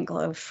from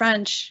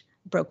Anglo-French,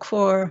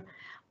 broker,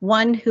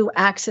 one who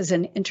acts as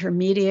an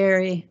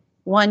intermediary,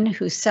 one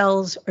who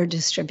sells or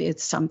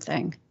distributes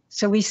something.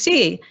 So we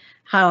see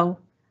how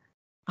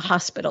a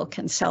hospital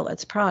can sell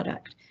its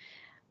product.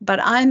 But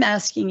I'm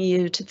asking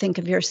you to think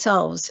of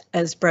yourselves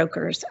as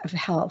brokers of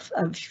health,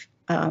 of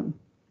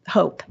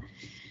hope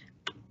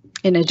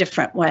in a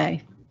different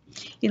way.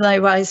 Eli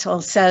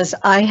Wiesel says,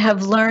 I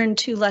have learned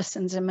two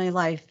lessons in my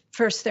life.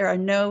 First, there are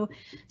no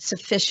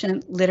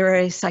sufficient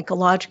literary,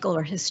 psychological,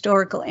 or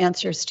historical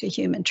answers to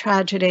human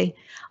tragedy,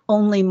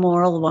 only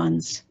moral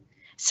ones.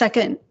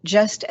 Second,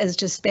 just as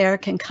despair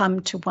can come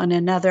to one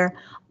another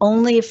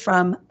only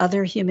from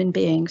other human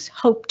beings,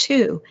 hope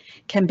too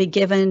can be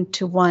given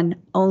to one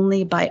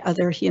only by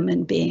other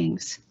human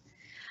beings.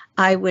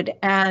 I would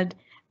add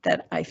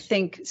that I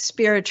think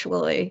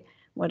spiritually,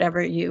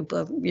 whatever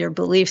your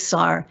beliefs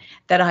are,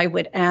 that I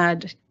would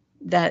add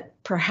that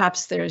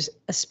perhaps there's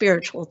a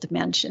spiritual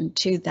dimension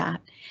to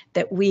that,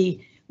 that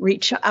we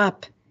reach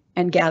up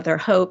and gather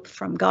hope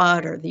from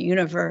God or the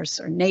universe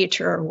or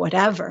nature or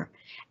whatever,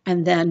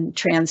 and then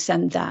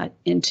transcend that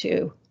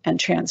into and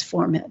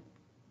transform it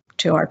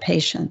to our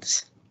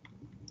patients.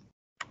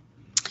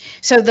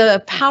 So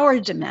the power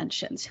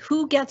dimensions,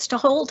 who gets to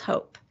hold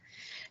hope?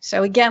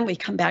 So again, we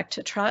come back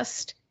to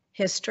trust,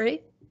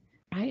 history,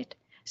 right?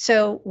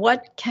 So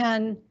what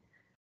can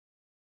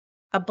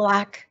a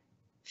Black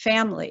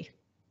family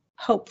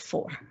hope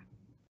for?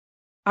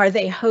 Are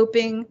they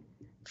hoping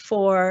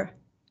for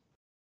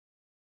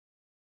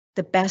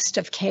the best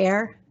of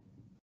care?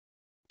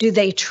 Do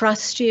they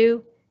trust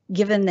you,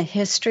 given the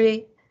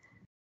history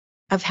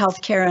of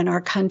healthcare in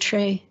our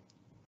country?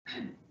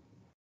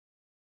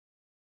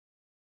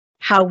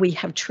 How we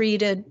have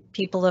treated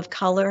people of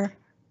color?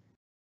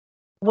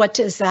 What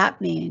does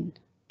that mean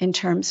in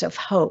terms of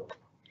hope?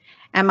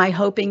 Am I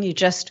hoping you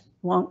just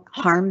won't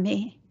harm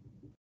me?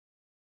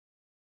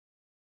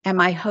 Am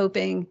I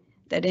hoping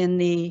that in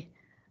the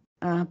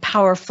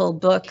powerful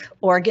book,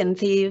 Organ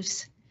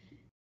Thieves,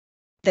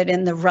 that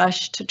in the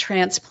rush to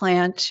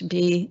transplant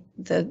be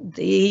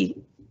the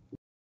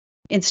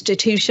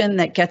institution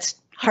that gets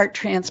heart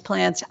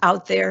transplants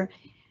out there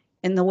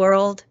in the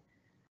world,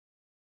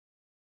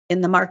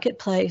 in the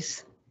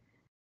marketplace?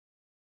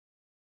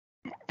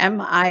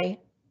 Am I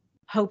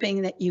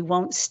hoping that you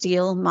won't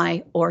steal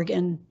my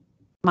organ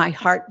my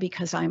heart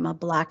because I'm a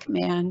Black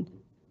man.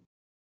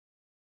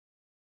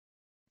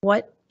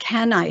 What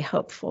can I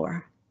hope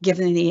for,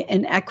 given the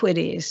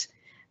inequities,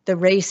 the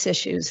race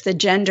issues, the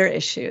gender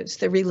issues,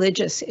 the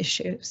religious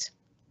issues,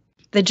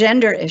 the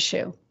gender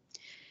issue?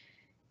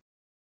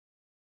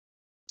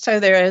 So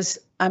there is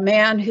a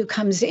man who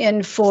comes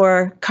in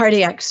for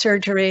cardiac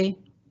surgery,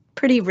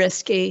 pretty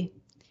risky.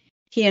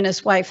 He and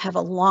his wife have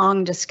a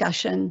long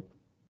discussion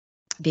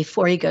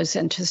before he goes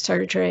into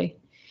surgery.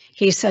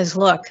 He says,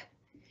 look,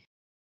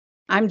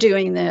 I'm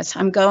doing this.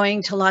 I'm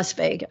going to Las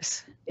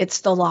Vegas.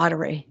 It's the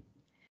lottery.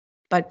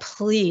 But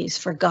please,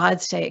 for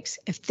God's sakes,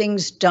 if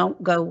things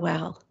don't go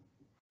well,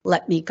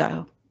 let me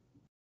go.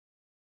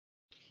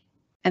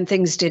 And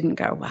things didn't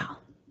go well.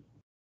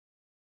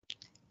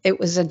 It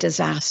was a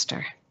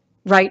disaster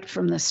right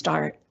from the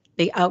start.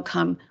 The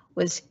outcome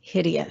was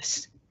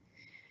hideous.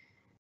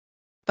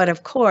 But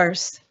of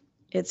course,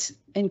 it's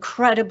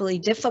incredibly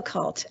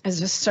difficult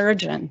as a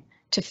surgeon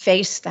to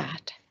face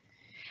that.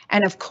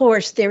 And of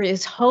course, there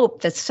is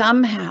hope that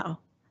somehow,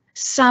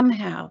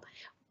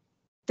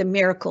 the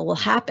miracle will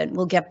happen.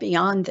 We'll get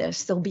beyond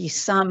this. There'll be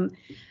some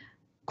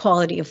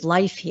quality of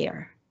life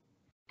here.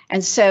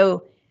 And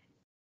so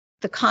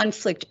the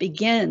conflict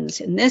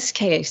begins, in this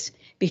case,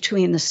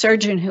 between the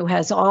surgeon who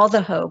has all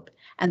the hope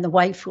and the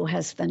wife who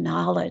has the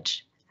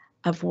knowledge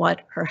of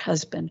what her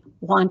husband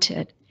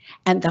wanted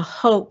and the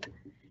hope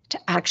to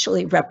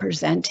actually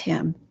represent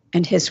him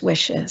and his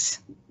wishes.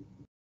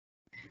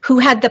 Who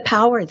had the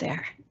power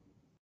there?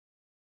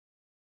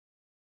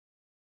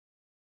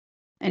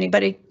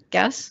 Anybody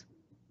guess?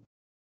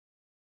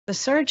 The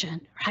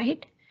surgeon,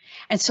 right?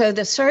 And so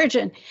the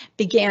surgeon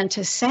began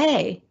to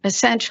say,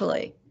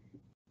 essentially,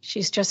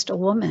 she's just a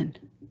woman.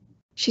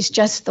 She's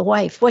just the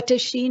wife. What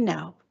does she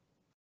know?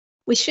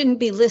 We shouldn't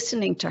be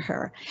listening to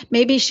her.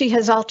 Maybe she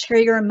has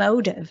ulterior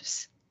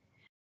motives.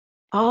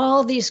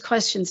 All these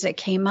questions that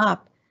came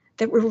up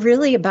that were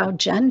really about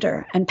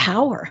gender and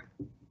power.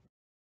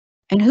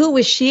 And who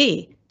was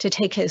she to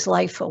take his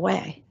life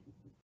away?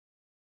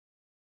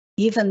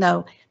 Even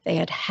though they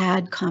had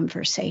had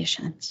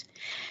conversations.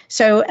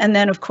 So, and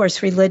then of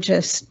course,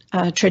 religious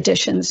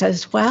traditions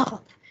as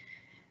well.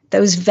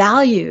 Those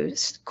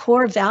values,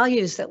 core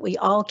values that we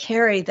all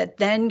carry that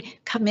then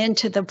come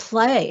into the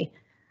play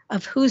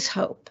of whose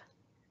hope,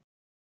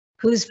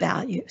 whose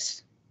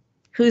values,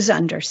 whose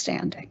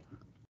understanding.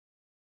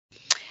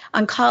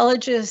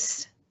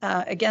 Oncologists,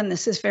 again,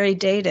 this is very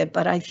dated,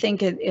 but I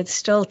think it's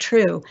still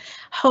true.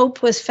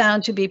 Hope was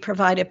found to be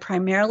provided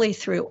primarily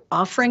through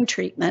offering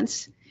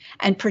treatments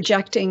and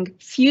projecting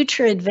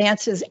future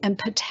advances and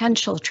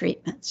potential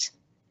treatments.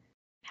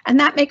 And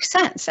that makes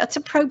sense. That's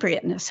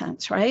appropriate in a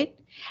sense, right?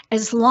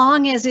 As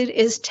long as it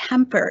is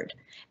tempered,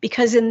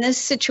 because in this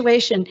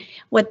situation,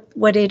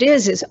 what it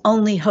is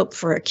only hope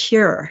for a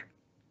cure,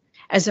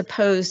 as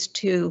opposed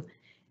to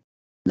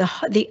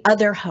the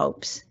other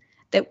hopes,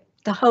 that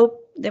the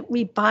hope that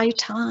we buy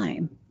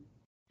time,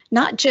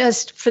 not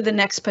just for the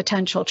next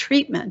potential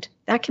treatment,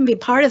 that can be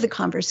part of the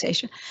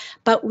conversation,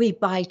 but we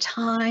buy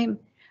time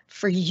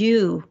for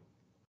you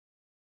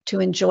to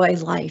enjoy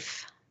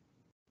life.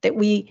 That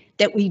we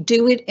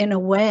do it in a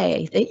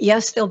way that,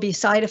 yes, there'll be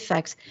side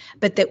effects,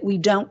 but that we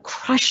don't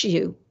crush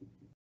you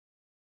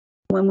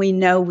when we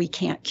know we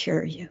can't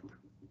cure you,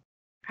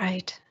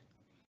 right?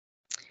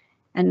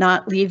 And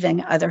not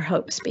leaving other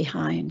hopes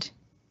behind.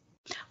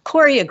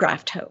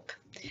 Choreographed hope.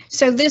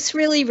 So this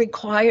really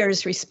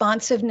requires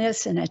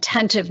responsiveness and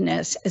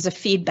attentiveness as a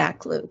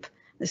feedback loop.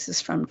 This is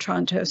from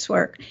Tronto's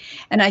work.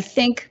 And I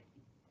think,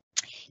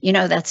 you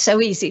know, that's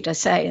so easy to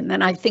say. And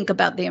then I think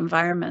about the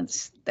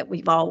environments that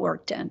we've all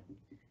worked in.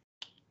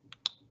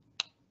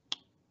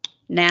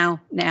 Now,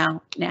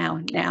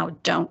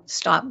 don't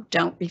stop,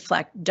 don't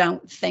reflect,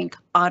 don't think,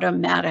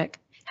 automatic,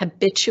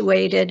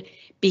 habituated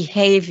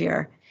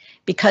behavior,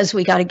 because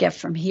we got to get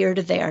from here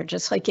to there,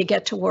 just like you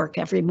get to work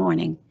every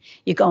morning.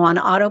 You go on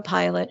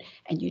autopilot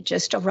and you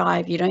just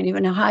arrive. You don't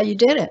even know how you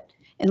did it,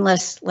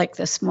 unless, like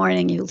this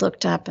morning, you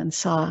looked up and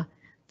saw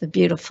the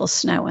beautiful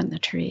snow in the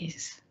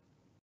trees.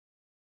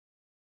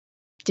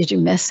 Did you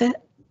miss it?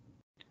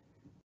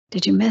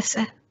 Did you miss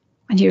it?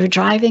 When you were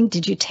driving,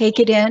 did you take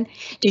it in?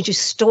 Did you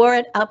store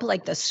it up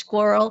like the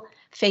squirrel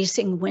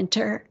facing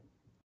winter,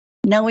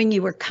 knowing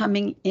you were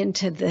coming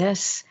into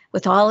this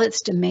with all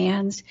its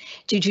demands?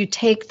 Did you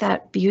take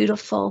that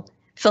beautiful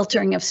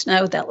filtering of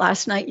snow that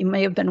last night you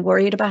may have been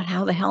worried about,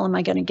 how the hell am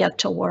I going to get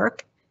to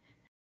work?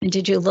 And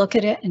did you look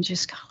at it and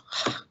just go,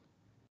 oh,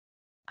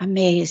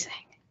 amazing.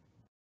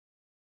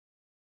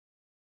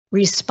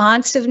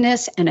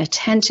 Responsiveness and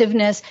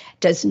attentiveness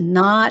does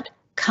not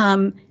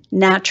come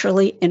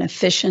naturally in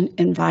efficient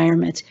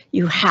environments.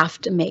 You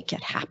have to make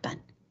it happen.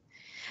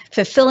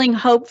 Fulfilling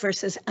hope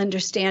versus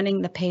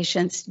understanding the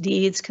patient's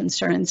needs,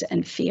 concerns,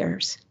 and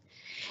fears.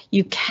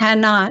 You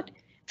cannot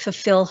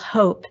fulfill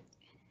hope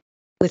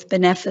with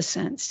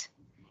beneficence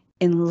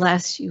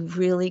unless you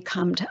really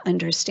come to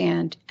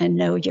understand and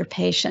know your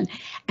patient.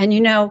 And you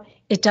know,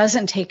 it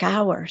doesn't take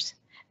hours.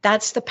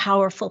 That's the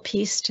powerful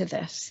piece to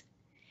this.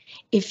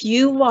 if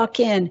you walk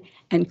in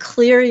and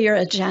clear your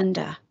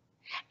agenda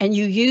and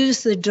you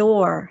use the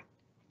door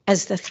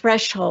as the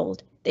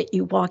threshold that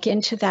you walk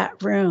into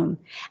that room,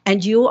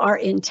 and you are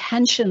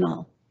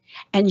intentional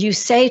and you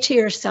say to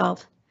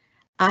yourself,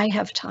 I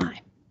have time.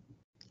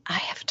 I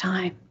have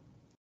time.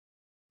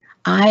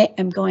 I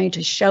am going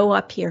to show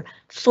up here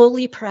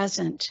fully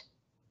present.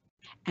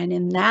 And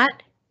in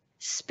that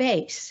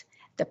space,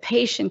 the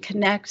patient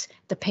connects,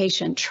 the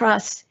patient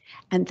trusts,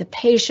 and the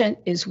patient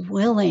is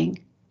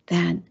willing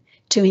then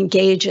to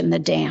engage in the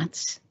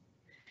dance.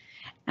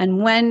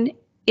 And when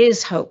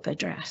is hope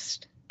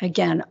addressed?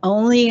 Again,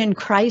 only in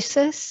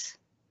crisis?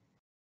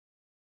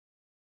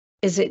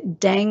 Is it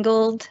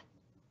dangled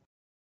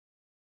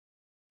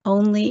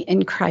only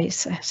in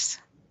crisis?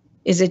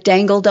 Is it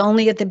dangled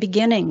only at the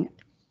beginning?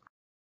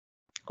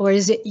 Or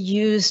is it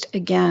used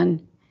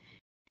again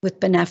with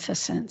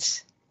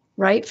beneficence,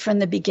 right from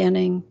the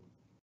beginning,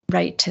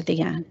 right to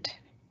the end?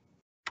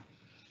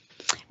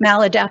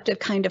 Maladaptive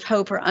kind of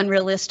hope or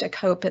unrealistic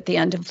hope at the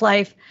end of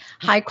life,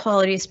 high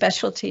quality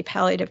specialty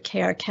palliative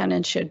care can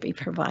and should be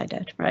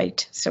provided,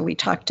 right? So we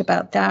talked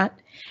about that,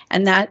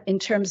 and that in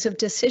terms of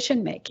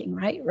decision making,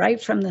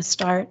 right from the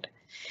start.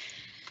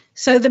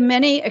 So the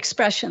many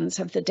expressions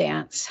of the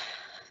dance,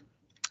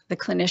 the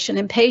clinician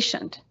and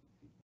patient,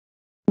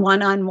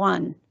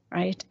 one-on-one,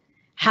 right?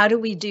 How do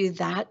we do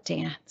that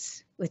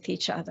dance with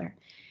each other?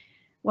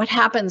 What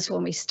happens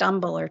when we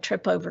stumble or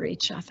trip over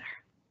each other?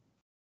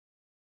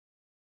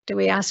 Do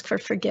we ask for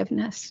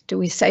forgiveness? Do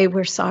we say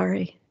we're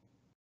sorry?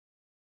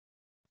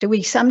 Do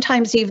we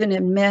sometimes even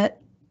admit,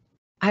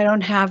 I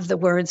don't have the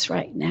words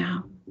right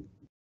now.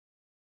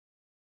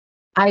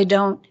 I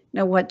don't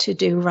know what to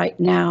do right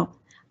now.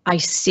 I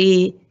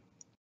see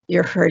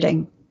you're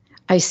hurting.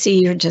 I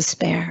see your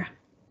despair.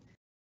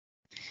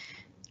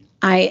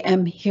 I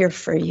am here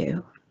for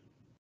you.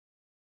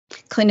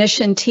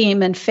 Clinician,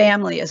 team, and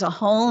family is a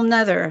whole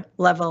nother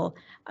level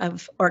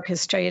of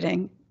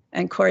orchestrating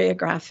and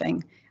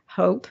choreographing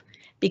hope,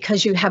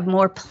 because you have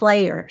more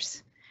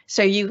players.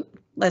 So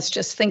let's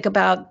just think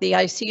about the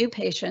ICU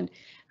patient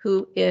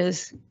who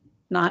is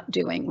not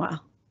doing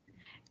well.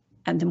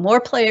 And the more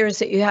players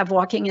that you have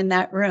walking in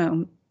that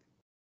room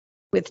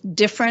with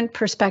different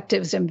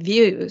perspectives and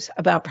views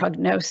about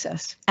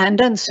prognosis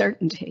and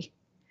uncertainty,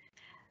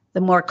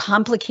 the more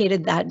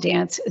complicated that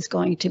dance is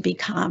going to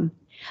become.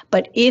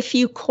 But if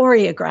you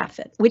choreograph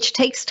it, which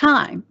takes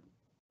time,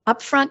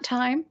 upfront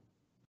time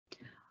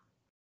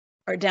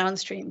or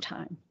downstream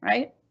time,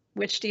 right?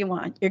 Which do you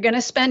want? You're going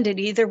to spend it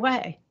either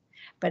way.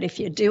 But if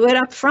you do it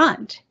up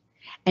front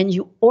and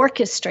you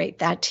orchestrate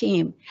that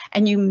team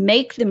and you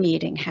make the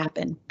meeting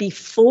happen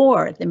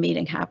before the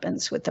meeting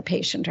happens with the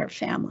patient or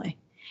family,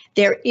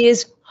 there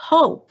is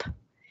hope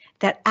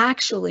that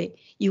actually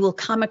you will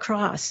come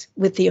across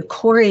with the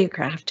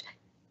choreographed,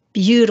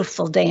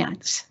 beautiful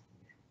dance,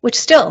 which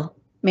still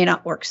may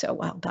not work so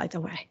well, by the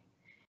way.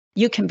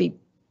 You can be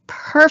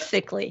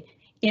perfectly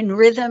in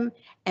rhythm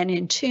and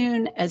in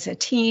tune as a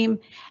team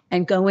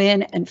and go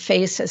in and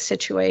face a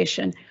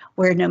situation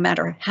where no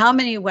matter how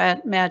many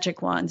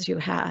magic wands you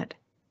had,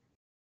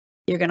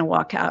 you're going to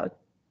walk out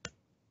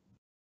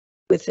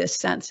with this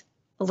sense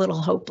a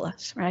little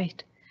hopeless,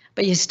 right?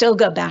 But you still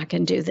go back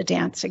and do the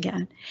dance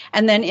again.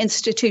 And then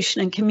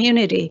institution and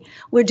community,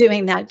 we're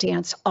doing that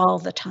dance all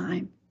the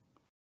time.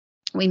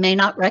 We may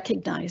not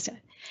recognize it.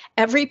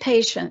 Every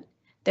patient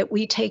that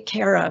we take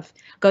care of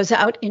goes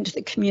out into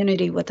the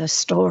community with a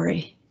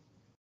story.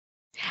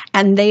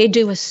 And they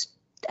do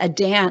a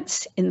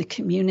dance in the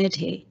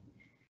community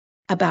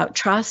about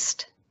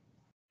trust,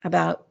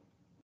 about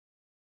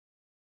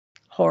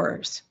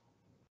horrors,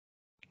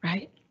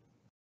 right?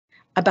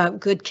 About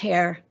good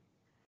care,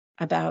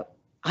 about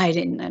I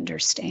didn't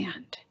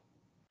understand.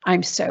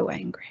 I'm so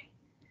angry.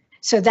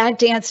 So that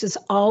dance is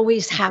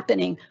always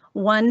happening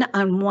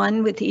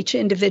one-on-one with each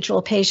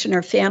individual patient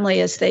or family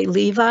as they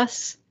leave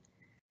us,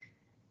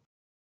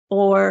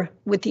 or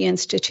with the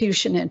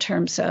institution in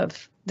terms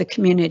of the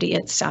community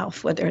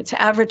itself, whether it's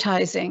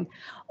advertising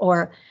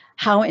or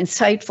how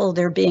insightful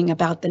they're being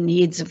about the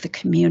needs of the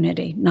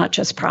community, not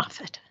just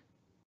profit,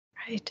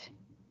 right?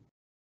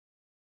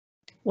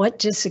 What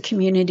does the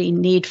community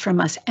need from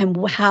us,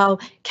 and how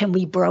can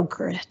we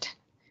broker it?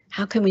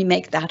 How can we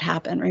make that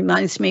happen?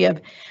 Reminds me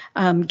of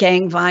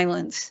gang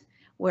violence,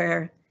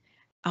 where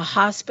a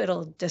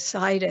hospital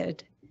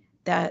decided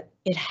that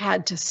it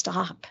had to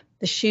stop.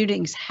 The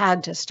shootings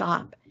had to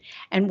stop.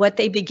 And what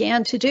they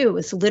began to do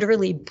was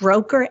literally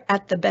broker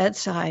at the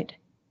bedside,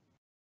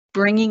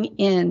 bringing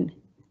in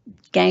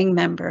gang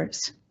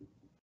members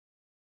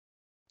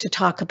to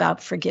talk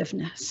about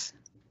forgiveness,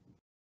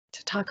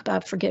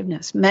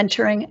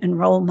 mentoring and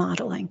role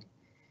modeling.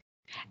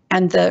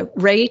 And the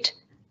rate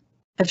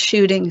of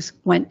shootings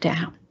went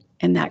down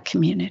in that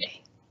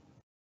community.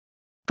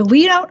 But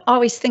we don't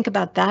always think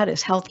about that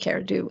as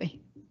healthcare, do we?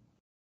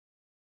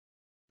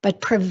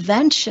 But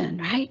prevention,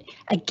 right?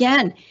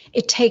 Again,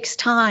 it takes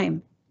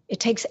time, it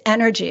takes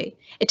energy,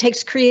 it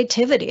takes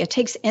creativity, it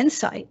takes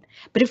insight.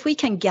 But if we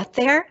can get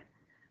there,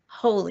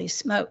 holy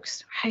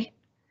smokes, right?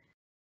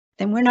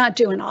 then we're not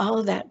doing all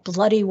of that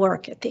bloody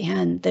work at the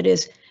end that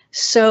is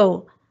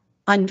so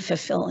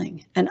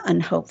unfulfilling and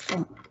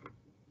unhopeful.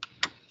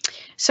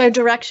 So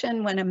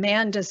direction, when a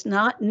man does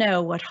not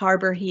know what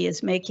harbor he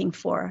is making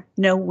for,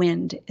 no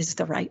wind is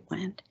the right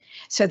wind.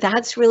 So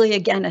that's really,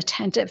 again,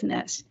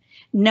 attentiveness,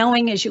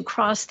 knowing as you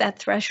cross that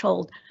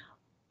threshold,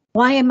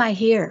 why am I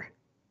here?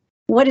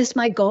 What is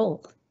my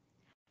goal?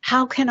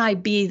 How can I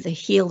be the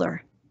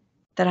healer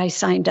that I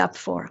signed up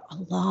for a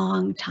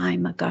long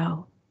time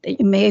ago, that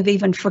you may have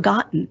even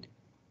forgotten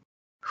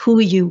who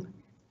you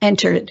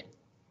entered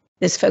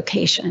this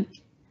vocation,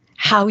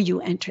 how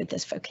you entered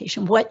this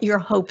vocation, what your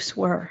hopes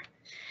were.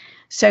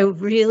 So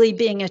really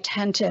being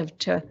attentive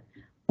to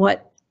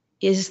what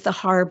is the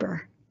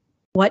harbor,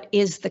 what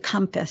is the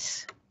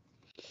compass.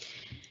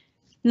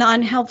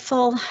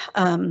 Non-helpful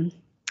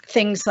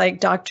things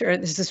like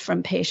this is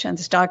from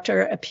patients,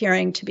 doctor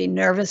appearing to be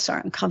nervous or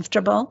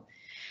uncomfortable,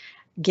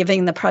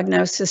 giving the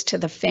prognosis to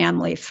the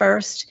family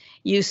first,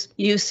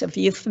 use of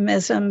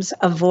euphemisms,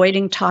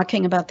 avoiding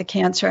talking about the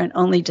cancer and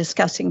only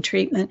discussing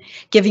treatment,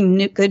 giving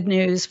good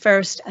news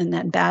first and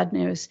then bad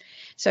news.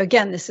 So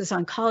again, this is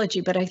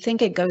oncology, but I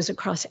think it goes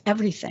across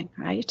everything,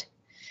 right?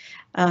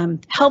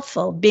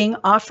 Helpful, being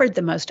offered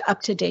the most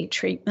up-to-date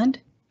treatment,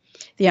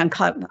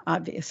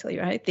 obviously,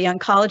 right? The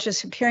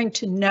oncologist appearing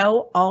to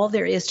know all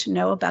there is to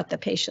know about the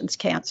patient's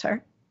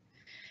cancer.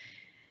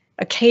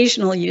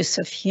 Occasional use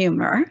of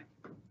humor,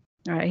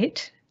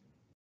 right?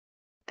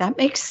 That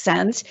makes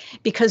sense,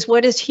 because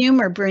what does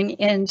humor bring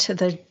into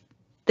the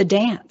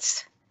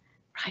dance,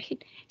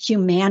 right?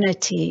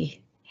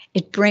 Humanity.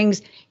 It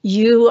brings,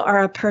 you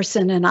are a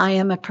person and I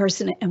am a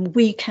person, and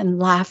we can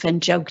laugh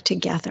and joke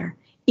together,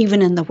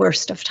 even in the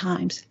worst of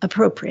times,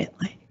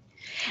 appropriately.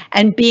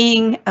 And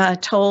being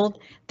told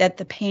that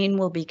the pain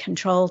will be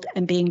controlled,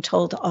 and being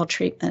told all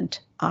treatment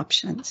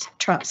options,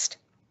 trust.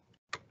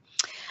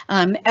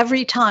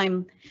 Every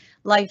time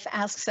life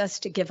asks us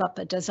to give up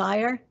a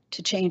desire,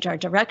 to change our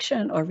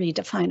direction or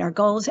redefine our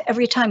goals,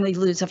 every time we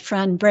lose a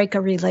friend, break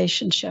a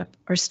relationship,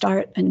 or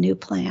start a new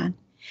plan,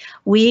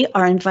 we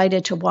are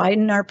invited to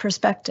widen our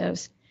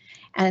perspectives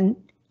and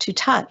to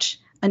touch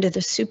under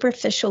the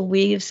superficial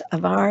weaves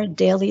of our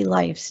daily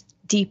lives,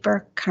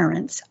 deeper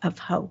currents of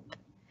hope.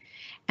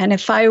 And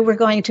if I were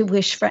going to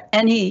wish for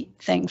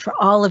anything for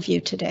all of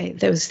you today,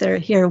 those that are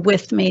here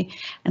with me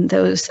and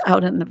those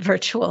out in the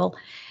virtual,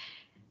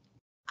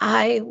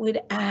 I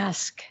would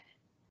ask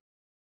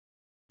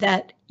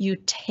that you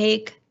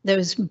take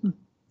the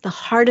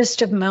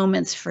hardest of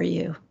moments for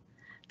you,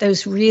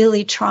 those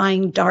really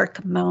trying,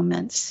 dark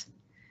moments,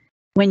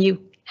 when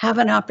you have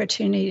an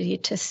opportunity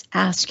to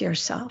ask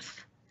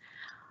yourself,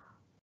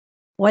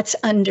 what's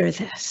under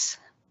this?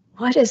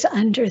 What is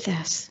under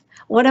this?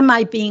 What am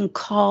I being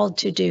called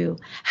to do?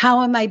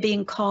 How am I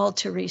being called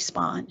to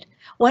respond?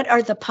 What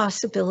are the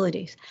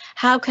possibilities?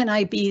 How can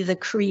I be the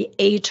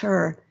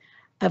creator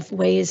of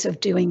ways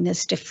of doing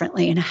this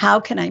differently? And how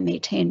can I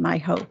maintain my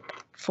hope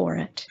for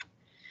it?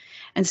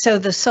 And so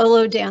the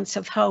solo dance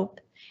of hope,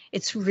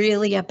 it's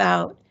really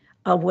about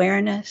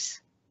awareness,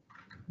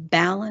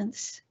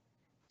 balance,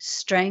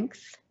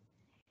 strength,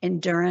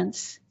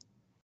 endurance,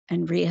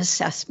 and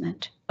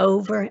reassessment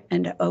over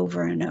and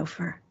over and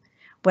over.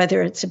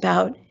 Whether it's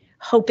about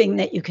hoping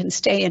that you can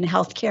stay in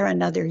healthcare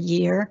another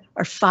year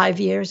or 5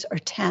 years or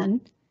 10,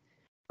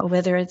 or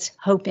whether it's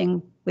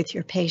hoping with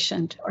your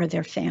patient or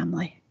their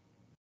family,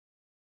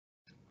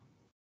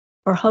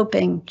 or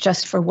hoping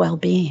just for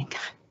well-being.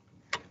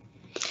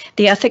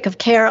 The ethic of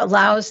care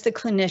allows the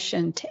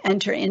clinician to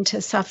enter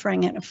into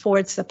suffering and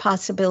affords the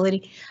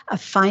possibility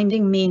of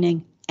finding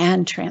meaning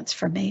and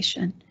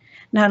transformation,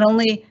 not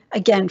only,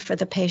 again, for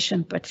the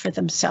patient, but for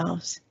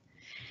themselves.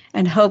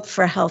 And hope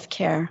for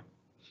healthcare.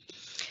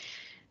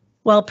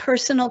 While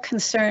personal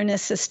concern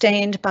is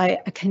sustained by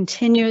a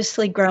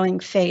continuously growing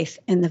faith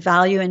in the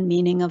value and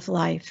meaning of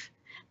life,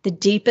 the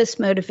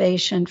deepest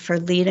motivation for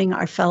leading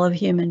our fellow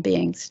human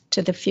beings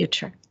to the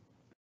future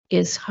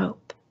is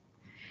hope.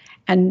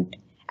 And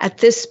at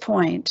this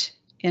point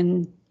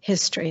in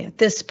history, at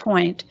this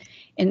point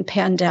in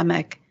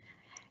pandemic,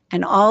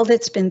 and all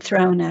that's been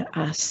thrown at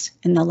us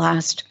in the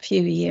last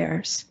few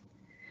years,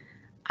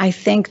 I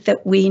think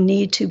that we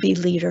need to be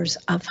leaders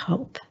of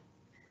hope.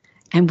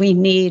 And we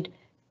need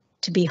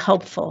to be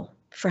hopeful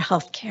for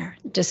healthcare,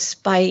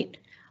 despite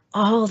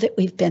all that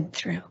we've been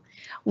through.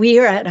 We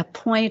are at a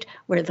point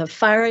where the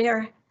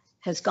fire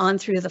has gone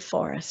through the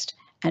forest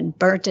and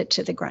burnt it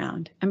to the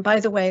ground. And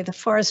by the way, the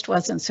forest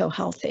wasn't so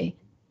healthy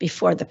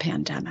before the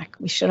pandemic.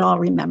 We should all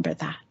remember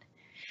that.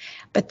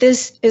 But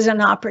this is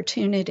an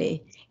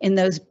opportunity in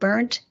those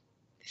burnt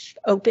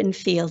open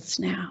fields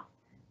now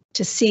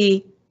to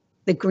see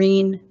the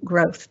green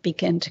growth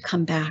begin to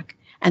come back.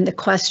 And the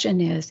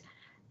question is,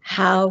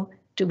 how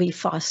do we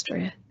foster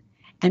it?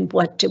 And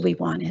what do we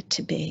want it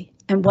to be?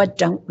 And what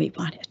don't we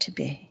want it to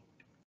be?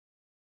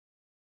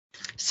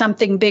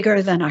 Something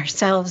bigger than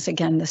ourselves,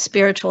 again, the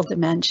spiritual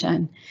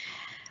dimension.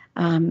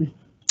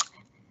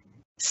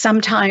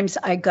 Sometimes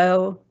I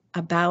go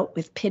about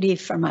with pity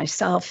for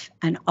myself,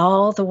 and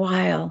all the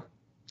while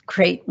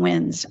great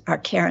winds are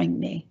carrying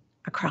me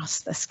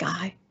across the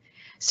sky.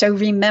 So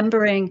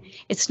remembering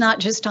it's not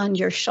just on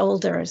your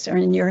shoulders or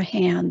in your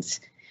hands,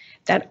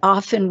 that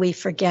often we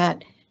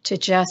forget to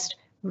just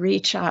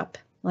reach up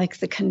like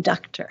the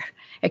conductor,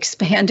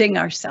 expanding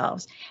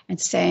ourselves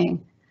and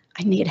saying,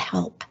 I need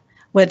help,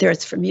 whether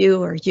it's from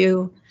you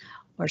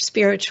or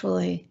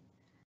spiritually.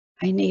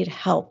 I need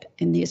help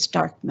in these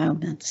dark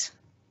moments.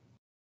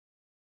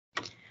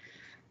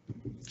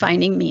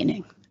 Finding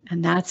meaning,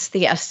 and that's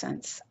the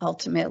essence,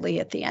 ultimately,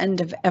 at the end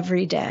of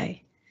every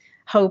day.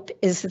 Hope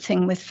is the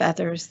thing with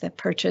feathers that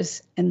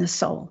perches in the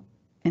soul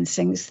and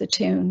sings the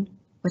tune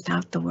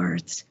without the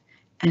words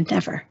and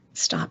never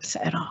stops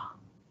at all.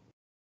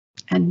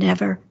 And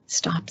never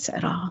stops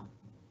at all.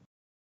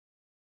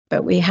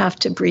 But we have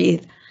to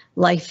breathe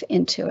life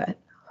into it,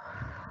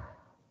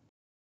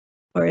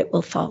 or it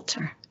will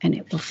falter and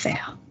it will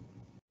fail.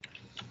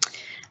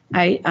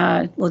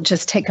 I will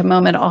just take a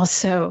moment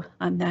also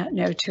on that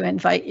note to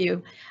invite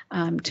you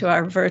to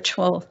our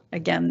virtual,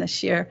 again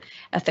this year,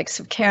 Ethics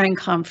of Caring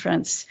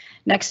Conference.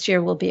 Next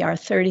year will be our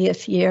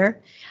 30th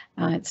year.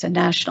 It's a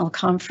national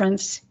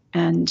conference,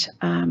 and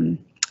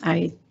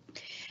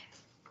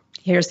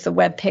here's the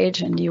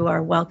webpage, and you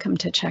are welcome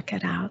to check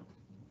it out.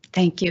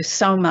 Thank you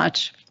so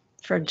much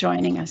for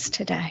joining us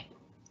today.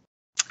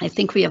 I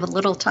think we have a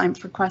little time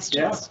for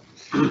questions.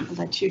 Yeah. I'll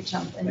let you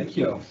jump in. Thank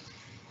you.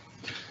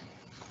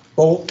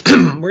 Well,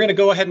 we're going to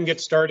go ahead and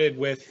get started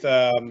with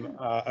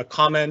a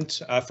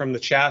comment from the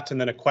chat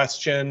and then a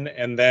question.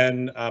 And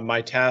then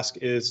my task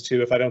is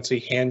to, if I don't see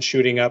hands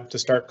shooting up, to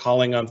start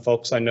calling on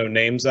folks I know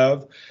names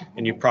of.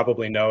 And you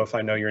probably know if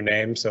I know your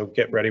name, so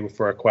get ready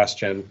for a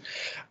question.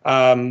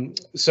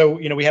 So,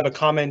 we have a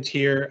comment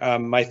here.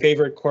 My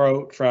favorite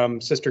quote from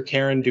Sister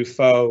Karen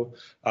Dufault,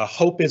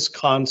 hope is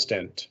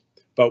constant,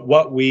 but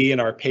what we and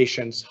our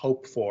patients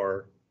hope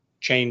for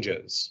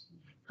changes.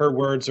 Her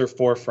words are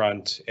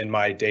forefront in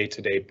my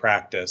day-to-day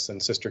practice,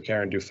 and Sister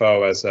Karen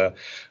Dufault as a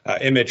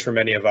image for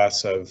many of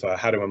us of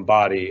how to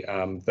embody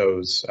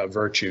those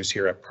virtues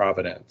here at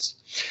Providence.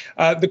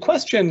 The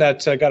question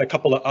that got a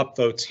couple of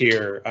upvotes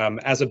here,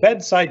 as a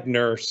bedside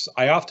nurse,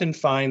 I often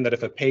find that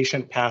if a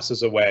patient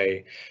passes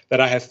away, that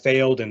I have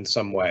failed in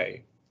some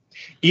way.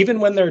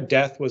 Even when their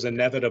death was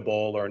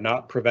inevitable or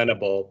not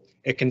preventable,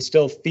 it can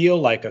still feel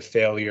like a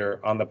failure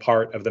on the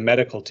part of the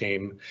medical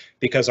team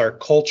because our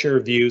culture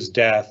views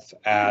death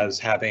as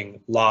having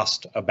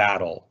lost a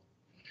battle.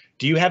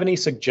 Do you have any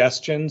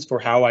suggestions for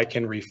how I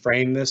can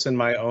reframe this in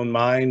my own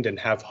mind and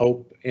have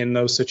hope in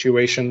those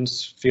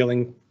situations,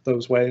 feeling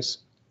those ways?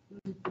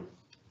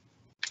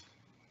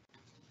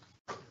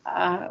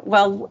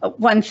 Well,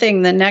 one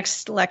thing, the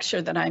next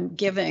lecture that I'm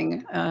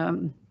giving,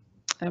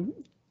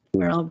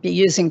 where I'll be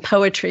using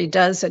poetry,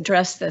 does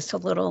address this a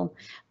little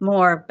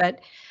more,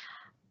 but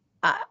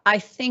I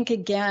think,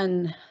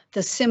 again,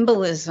 the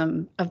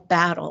symbolism of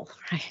battle,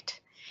 right?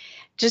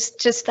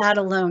 Just that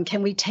alone,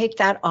 can we take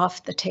that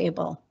off the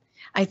table?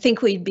 I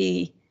think we'd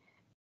be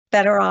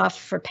better off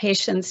for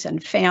patients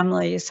and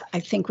families. I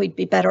think we'd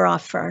be better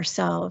off for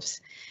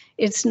ourselves.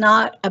 It's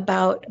not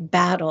about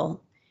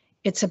battle.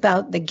 It's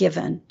about the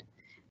given.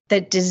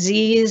 That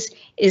disease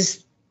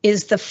is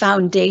the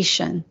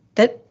foundation,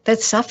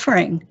 that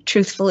suffering,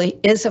 truthfully,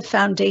 is a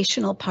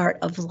foundational part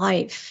of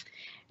life,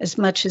 as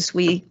much as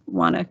we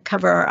want to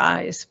cover our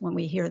eyes when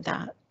we hear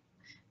that,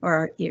 or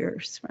our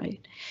ears,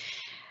 right?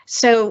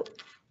 So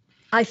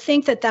I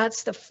think that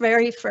that's the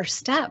very first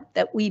step,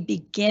 that we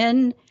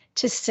begin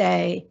to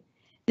say,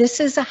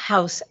 this is a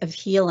house of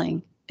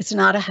healing. It's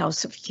not a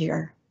house of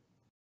cure.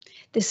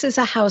 This is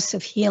a house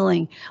of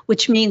healing,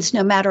 which means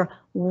no matter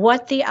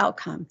what the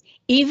outcome,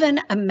 even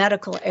a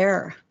medical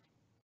error,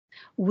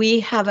 we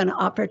have an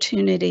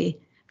opportunity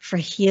for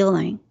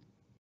healing,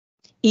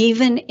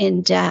 even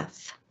in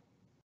death.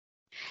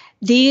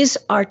 These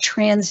are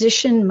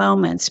transition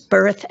moments,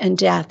 birth and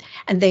death,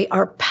 and they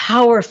are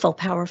powerful,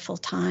 powerful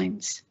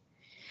times.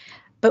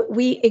 But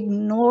we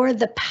ignore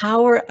the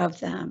power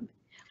of them.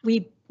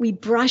 We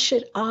brush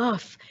it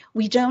off.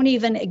 We don't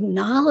even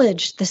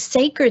acknowledge the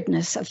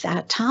sacredness of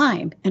that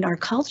time in our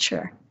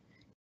culture,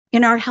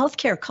 in our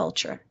healthcare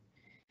culture.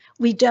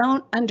 We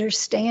don't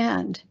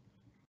understand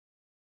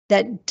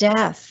that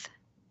death,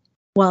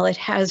 while it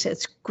has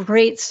its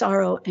great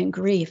sorrow and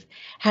grief,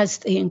 has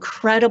the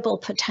incredible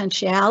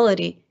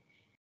potentiality,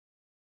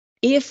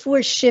 if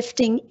we're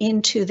shifting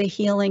into the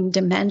healing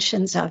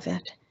dimensions of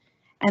it.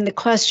 And the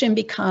question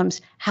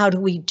becomes, how do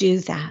we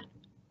do that?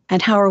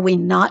 And how are we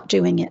not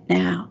doing it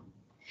now?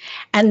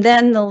 And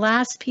then the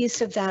last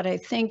piece of that, I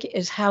think,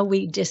 is how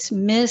we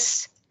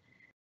dismiss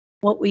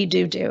what we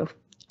do.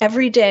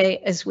 Every day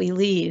as we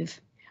leave,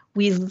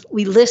 we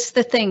list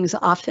the things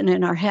often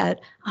in our head.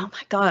 Oh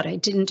my God, I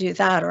didn't do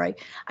that, or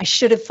I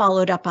should have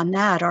followed up on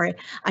that, or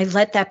I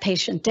let that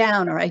patient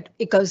down, or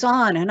it goes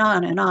on and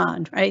on and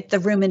on, right? The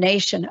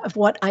rumination of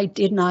what I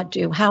did not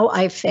do, how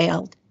I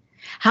failed.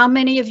 How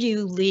many of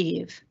you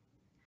leave,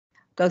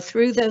 go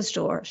through those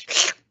doors,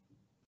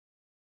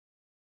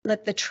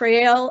 let the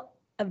trail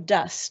of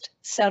dust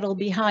settle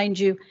behind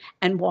you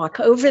and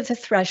walk over the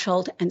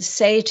threshold and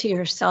say to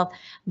yourself,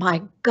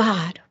 my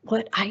God,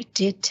 what I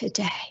did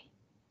today.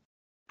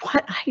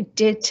 What I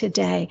did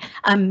today.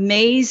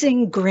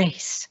 Amazing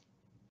grace.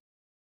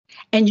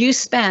 And you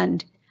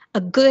spend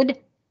a good,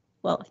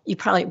 well, you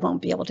probably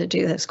won't be able to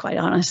do this, quite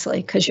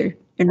honestly, because you're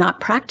not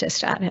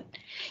practiced at it.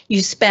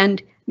 You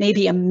spend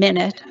maybe a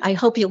minute, I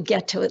hope you'll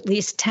get to at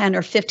least 10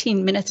 or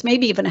 15 minutes,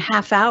 maybe even a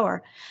half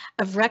hour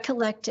of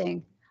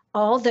recollecting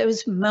all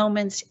those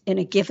moments in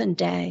a given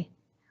day,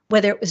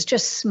 whether it was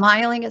just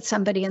smiling at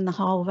somebody in the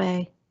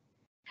hallway,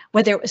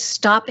 whether it was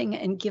stopping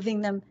and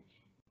giving them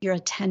your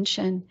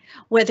attention,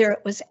 whether it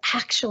was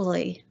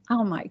actually,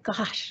 oh my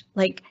gosh,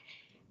 like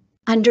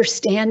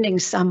understanding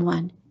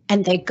someone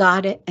and they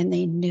got it and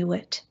they knew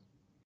it,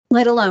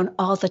 let alone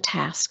all the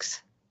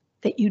tasks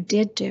that you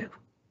did do.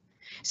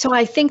 So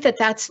I think that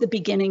that's the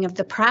beginning of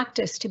the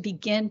practice, to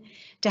begin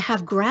to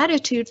have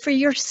gratitude for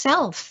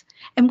yourself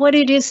and what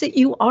it is that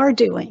you are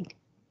doing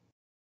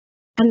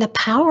and the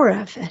power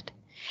of it.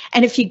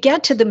 And if you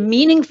get to the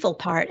meaningful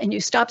part and you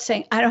stop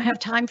saying, I don't have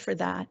time for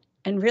that,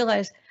 and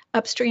realize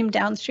upstream,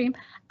 downstream,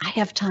 I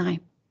have time.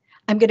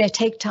 I'm going to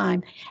take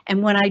time.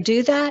 And when I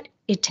do that,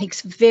 it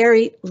takes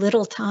very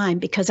little time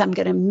because I'm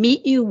going to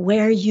meet you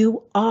where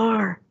you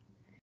are.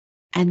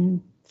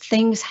 And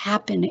things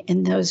happen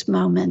in those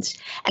moments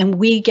and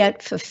we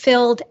get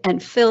fulfilled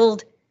and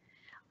filled.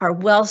 Our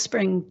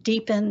wellspring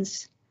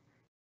deepens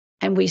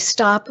and we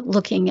stop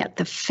looking at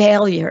the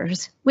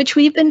failures, which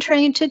we've been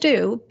trained to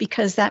do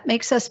because that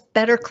makes us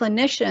better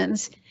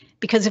clinicians.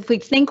 Because if we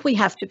think we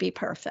have to be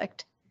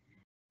perfect,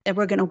 then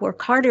we're going to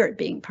work harder at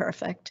being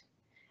perfect.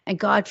 And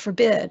God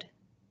forbid,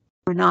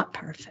 we're not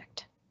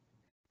perfect.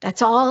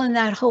 That's all in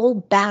that whole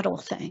battle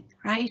thing,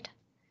 right?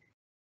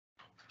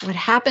 What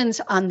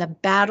happens on the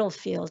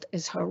battlefield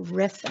is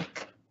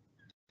horrific.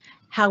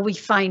 How we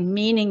find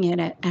meaning in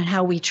it and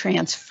how we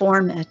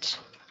transform it.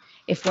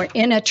 If we're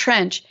in a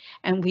trench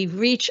and we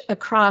reach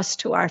across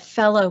to our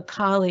fellow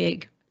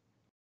colleague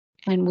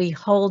and we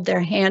hold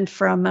their hand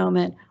for a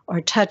moment or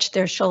touch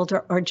their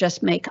shoulder or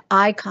just make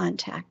eye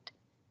contact,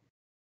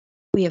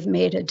 we have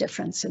made a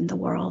difference in the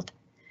world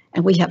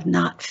and we have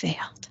not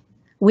failed.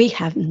 We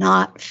have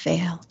not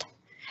failed.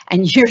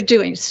 And you're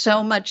doing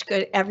so much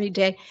good every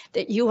day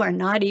that you are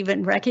not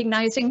even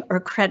recognizing or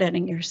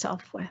crediting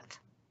yourself with.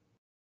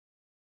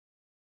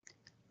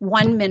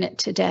 1 minute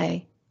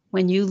today,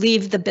 when you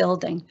leave the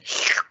building,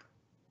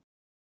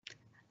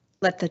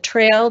 let the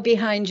trail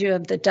behind you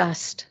of the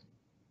dust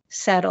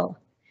settle,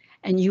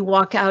 and you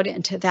walk out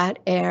into that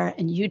air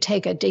and you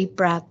take a deep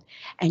breath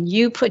and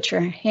you put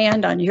your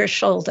hand on your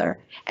shoulder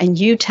and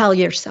you tell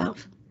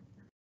yourself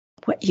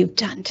what you've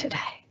done today,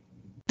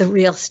 the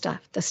real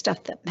stuff, the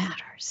stuff that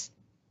matters.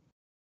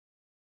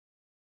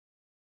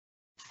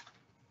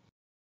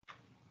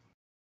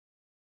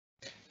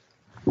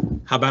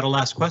 How about a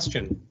last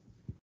question?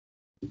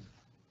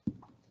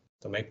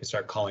 Don't make me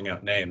start calling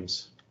out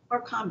names. Or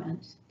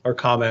comment. Or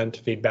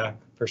comment, feedback,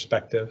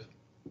 perspective.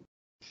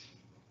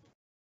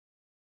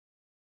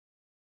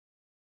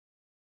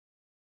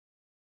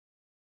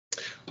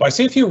 Well, I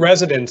see a few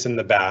residents in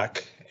the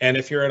back, and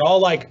if you're at all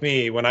like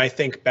me, when I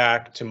think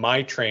back to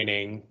my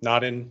training,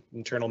 not in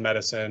internal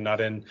medicine,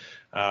 not in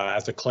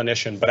as a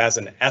clinician, but as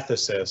an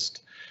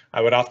ethicist,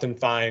 I would often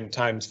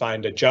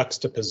find a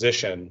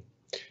juxtaposition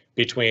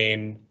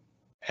between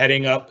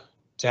heading up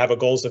to have a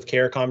goals of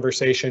care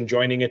conversation,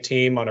 joining a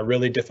team on a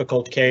really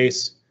difficult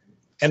case,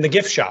 and the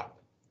gift shop,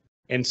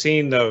 and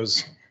seeing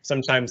those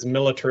sometimes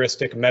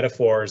militaristic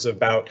metaphors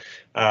about,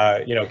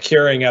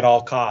 curing at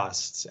all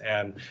costs.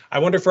 And I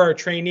wonder for our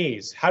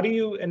trainees, how do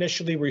you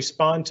initially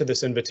respond to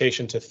this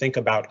invitation to think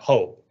about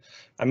hope?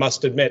 I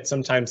must admit,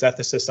 sometimes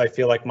ethicists, I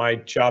feel like my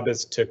job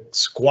is to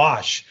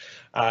squash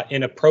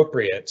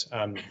inappropriate,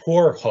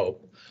 poor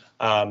hope.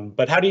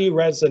 But how do you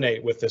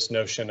resonate with this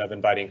notion of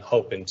inviting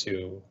hope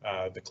into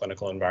the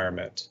clinical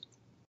environment?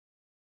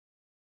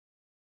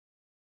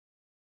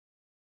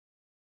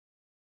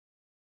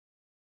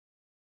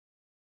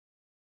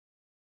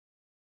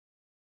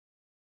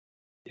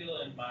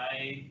 In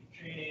my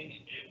training,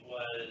 it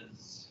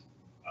was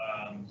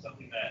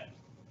something that,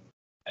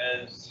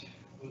 as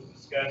was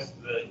discussed,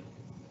 the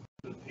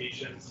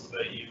patients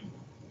that you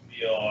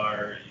feel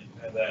are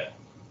that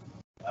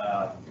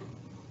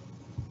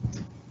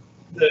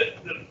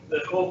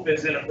the hope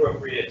is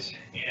inappropriate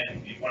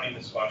and you wanting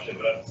to squash it,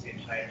 but at the same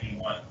time you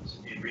want to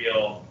be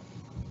real.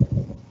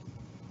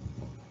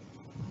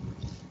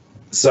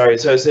 Sorry,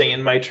 so I was saying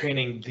in my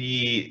training,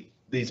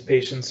 these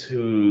patients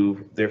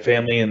who their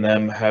family and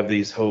them have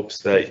these hopes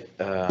that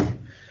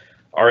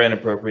are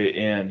inappropriate,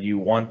 and you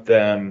want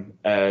them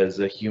as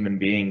a human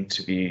being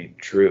to be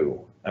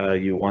true.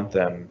 You want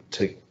them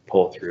to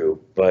pull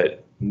through,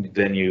 but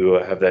then you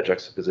have that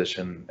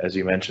juxtaposition, as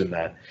you mentioned,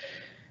 that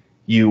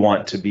you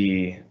want to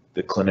be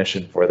the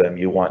clinician for them.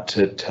 You want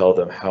to tell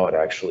them how it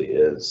actually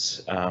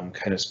is,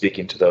 kind of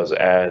speaking to those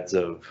ads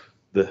of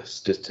the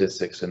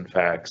statistics and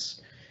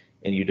facts,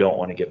 and you don't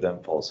want to give them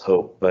false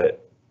hope,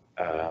 but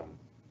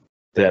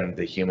then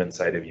the human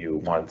side of you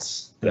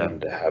wants them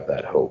to have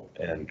that hope,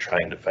 and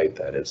trying to fight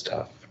that is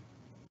tough.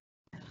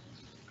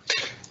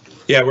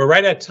 Yeah, we're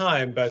right at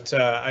time, but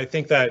I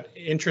think that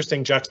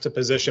interesting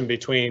juxtaposition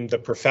between the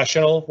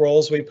professional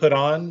roles we put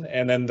on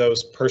and then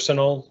those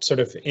personal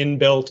sort of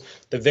inbuilt,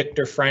 the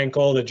Viktor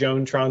Frankl, the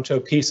Joan Tronto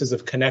pieces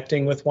of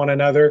connecting with one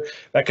another,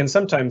 that can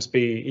sometimes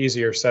be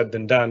easier said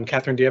than done.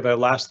 Catherine, do you have a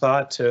last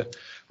thought to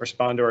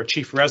respond to our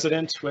chief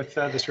resident with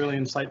this really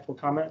insightful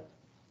comment?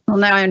 Well,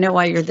 now I know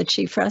why you're the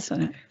chief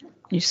resident.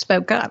 You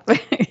spoke up.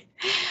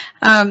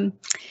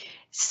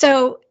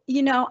 So,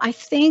 you know, I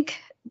think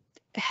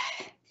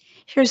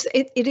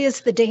it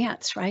is the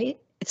dance, right?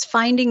 It's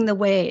finding the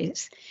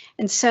ways.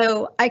 And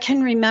so I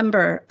can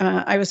remember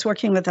I was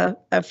working with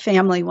a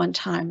family one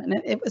time, and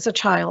it was a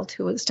child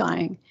who was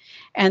dying,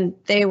 and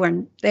they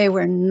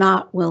were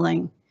not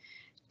willing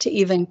to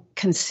even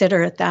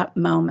consider at that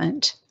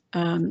moment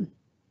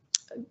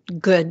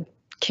good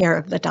care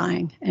of the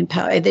dying, and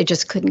they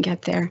just couldn't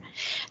get there.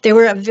 They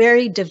were a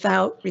very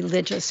devout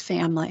religious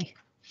family,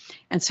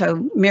 and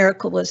so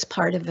miracle was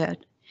part of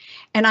it.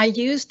 And I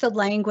used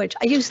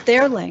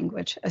their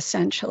language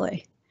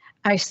essentially.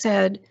 I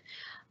said,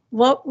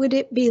 what would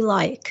it be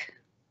like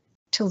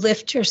to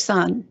lift your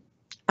son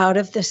out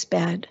of this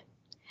bed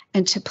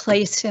and to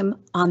place him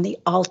on the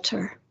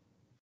altar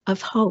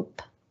of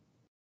hope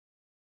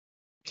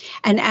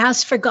and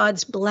ask for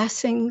God's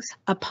blessings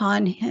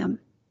upon him,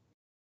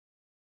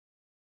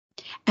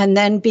 and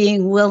then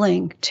being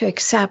willing to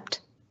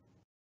accept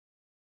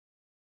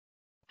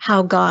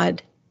how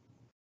God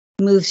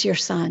moves your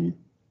son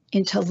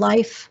into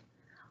life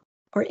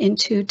or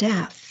into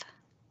death,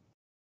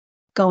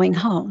 going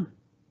home,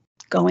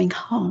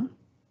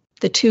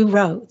 the two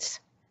roads.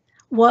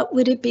 What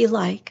would it be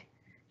like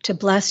to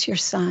bless your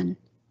son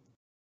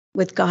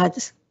with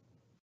God's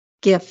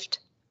gift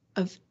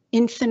of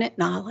infinite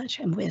knowledge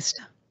and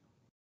wisdom?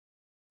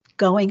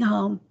 Going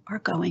home or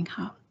going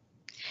home.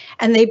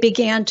 And they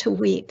began to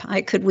weep.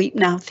 I could weep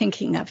now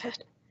thinking of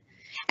it.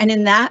 And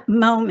in that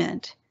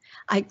moment,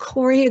 I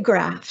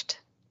choreographed,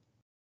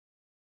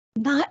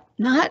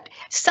 not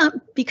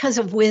some because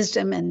of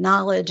wisdom and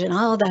knowledge and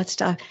all that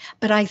stuff,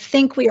 but I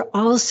think we are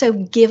also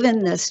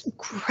given this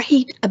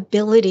great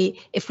ability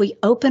if we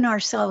open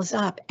ourselves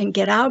up and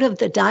get out of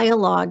the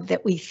dialogue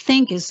that we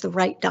think is the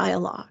right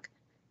dialogue,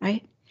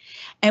 right?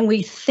 And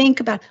we think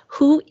about,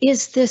 who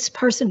is this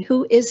person?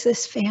 Who is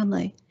this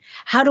family?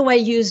 How do I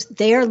use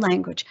their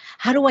language?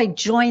 How do I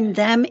join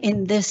them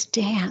in this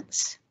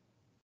dance?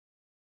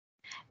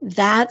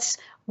 That's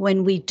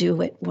when we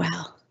do it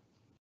well.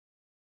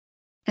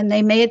 And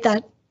they made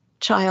that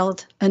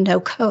child a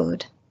no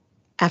code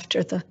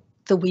after the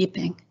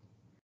weeping.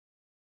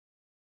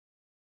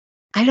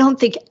 I don't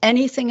think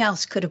anything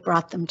else could have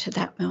brought them to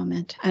that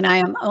moment. And I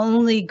am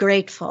only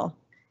grateful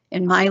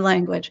in my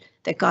language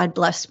that God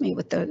blessed me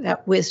with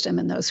that wisdom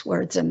and those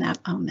words in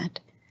that moment.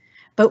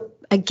 But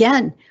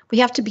again, we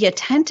have to be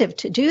attentive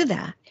to do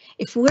that.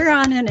 If we're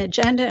on an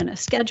agenda and a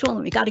schedule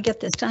and we got to get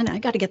this done, I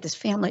got to get this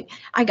family,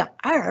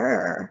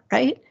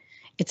 right?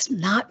 It's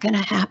not going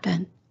to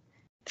happen.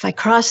 If I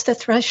cross the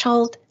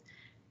threshold,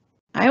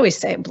 I always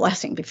say a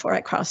blessing before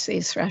I cross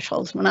these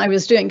thresholds. When I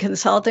was doing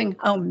consulting,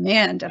 oh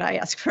man, did I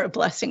ask for a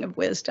blessing of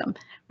wisdom,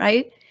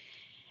 right?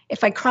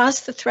 If I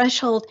cross the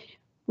threshold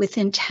with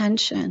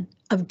intention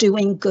of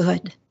doing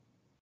good,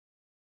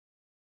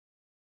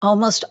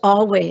 almost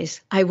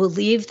always I will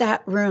leave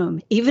that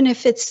room, even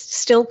if it's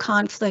still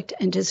conflict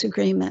and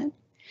disagreement,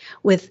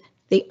 with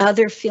the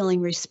other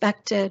feeling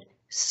respected,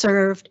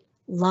 served,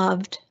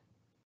 loved,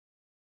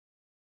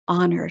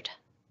 honored.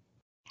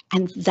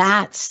 And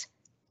that's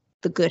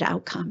the good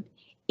outcome,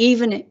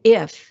 even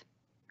if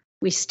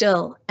we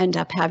still end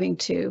up having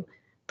to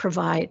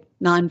provide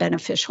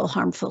non-beneficial,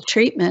 harmful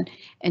treatment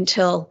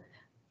until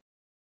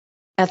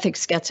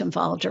ethics gets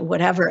involved or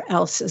whatever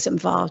else is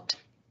involved.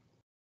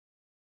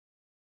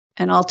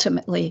 And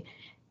ultimately,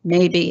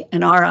 maybe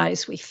in our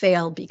eyes, we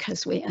fail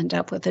because we end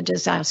up with a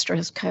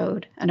disastrous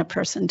code and a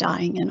person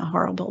dying in a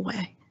horrible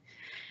way.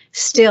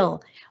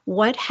 Still,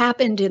 what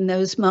happened in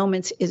those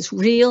moments is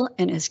real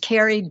and is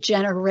carried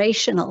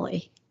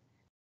generationally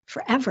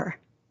forever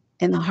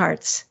in the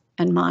hearts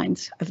and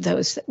minds of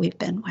those that we've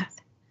been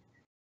with.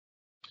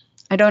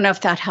 I don't know if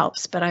that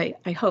helps, but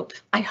I hope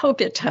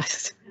it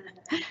does.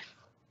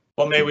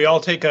 Well, may we all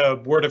take a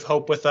word of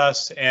hope with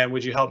us, and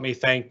would you help me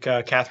thank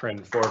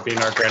Catherine for being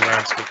our Grand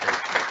Round speaker.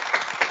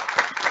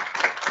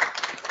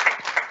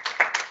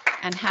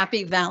 And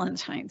happy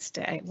Valentine's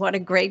Day. What a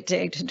great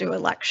day to do a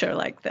lecture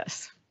like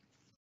this.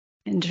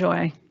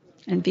 Enjoy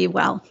and be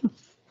well.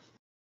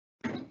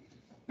 That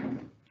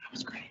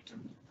was great.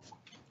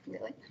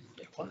 Really?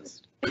 It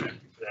was. Thank you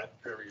for that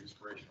very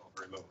inspirational,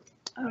 very moving.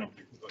 Oh. Thank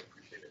you. Really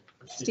appreciate it.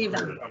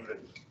 Stephen. I'm the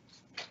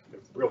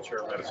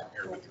wheelchair medicine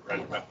here with the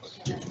Red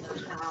Methodist.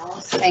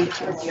 Thank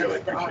you.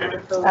 Really appreciate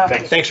it. Oh,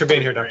 Thanks for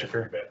being here, Dr.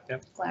 Fair.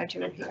 Yep. glad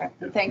you were here.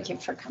 And thank you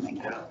for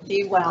coming out.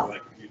 Be well.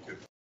 You too.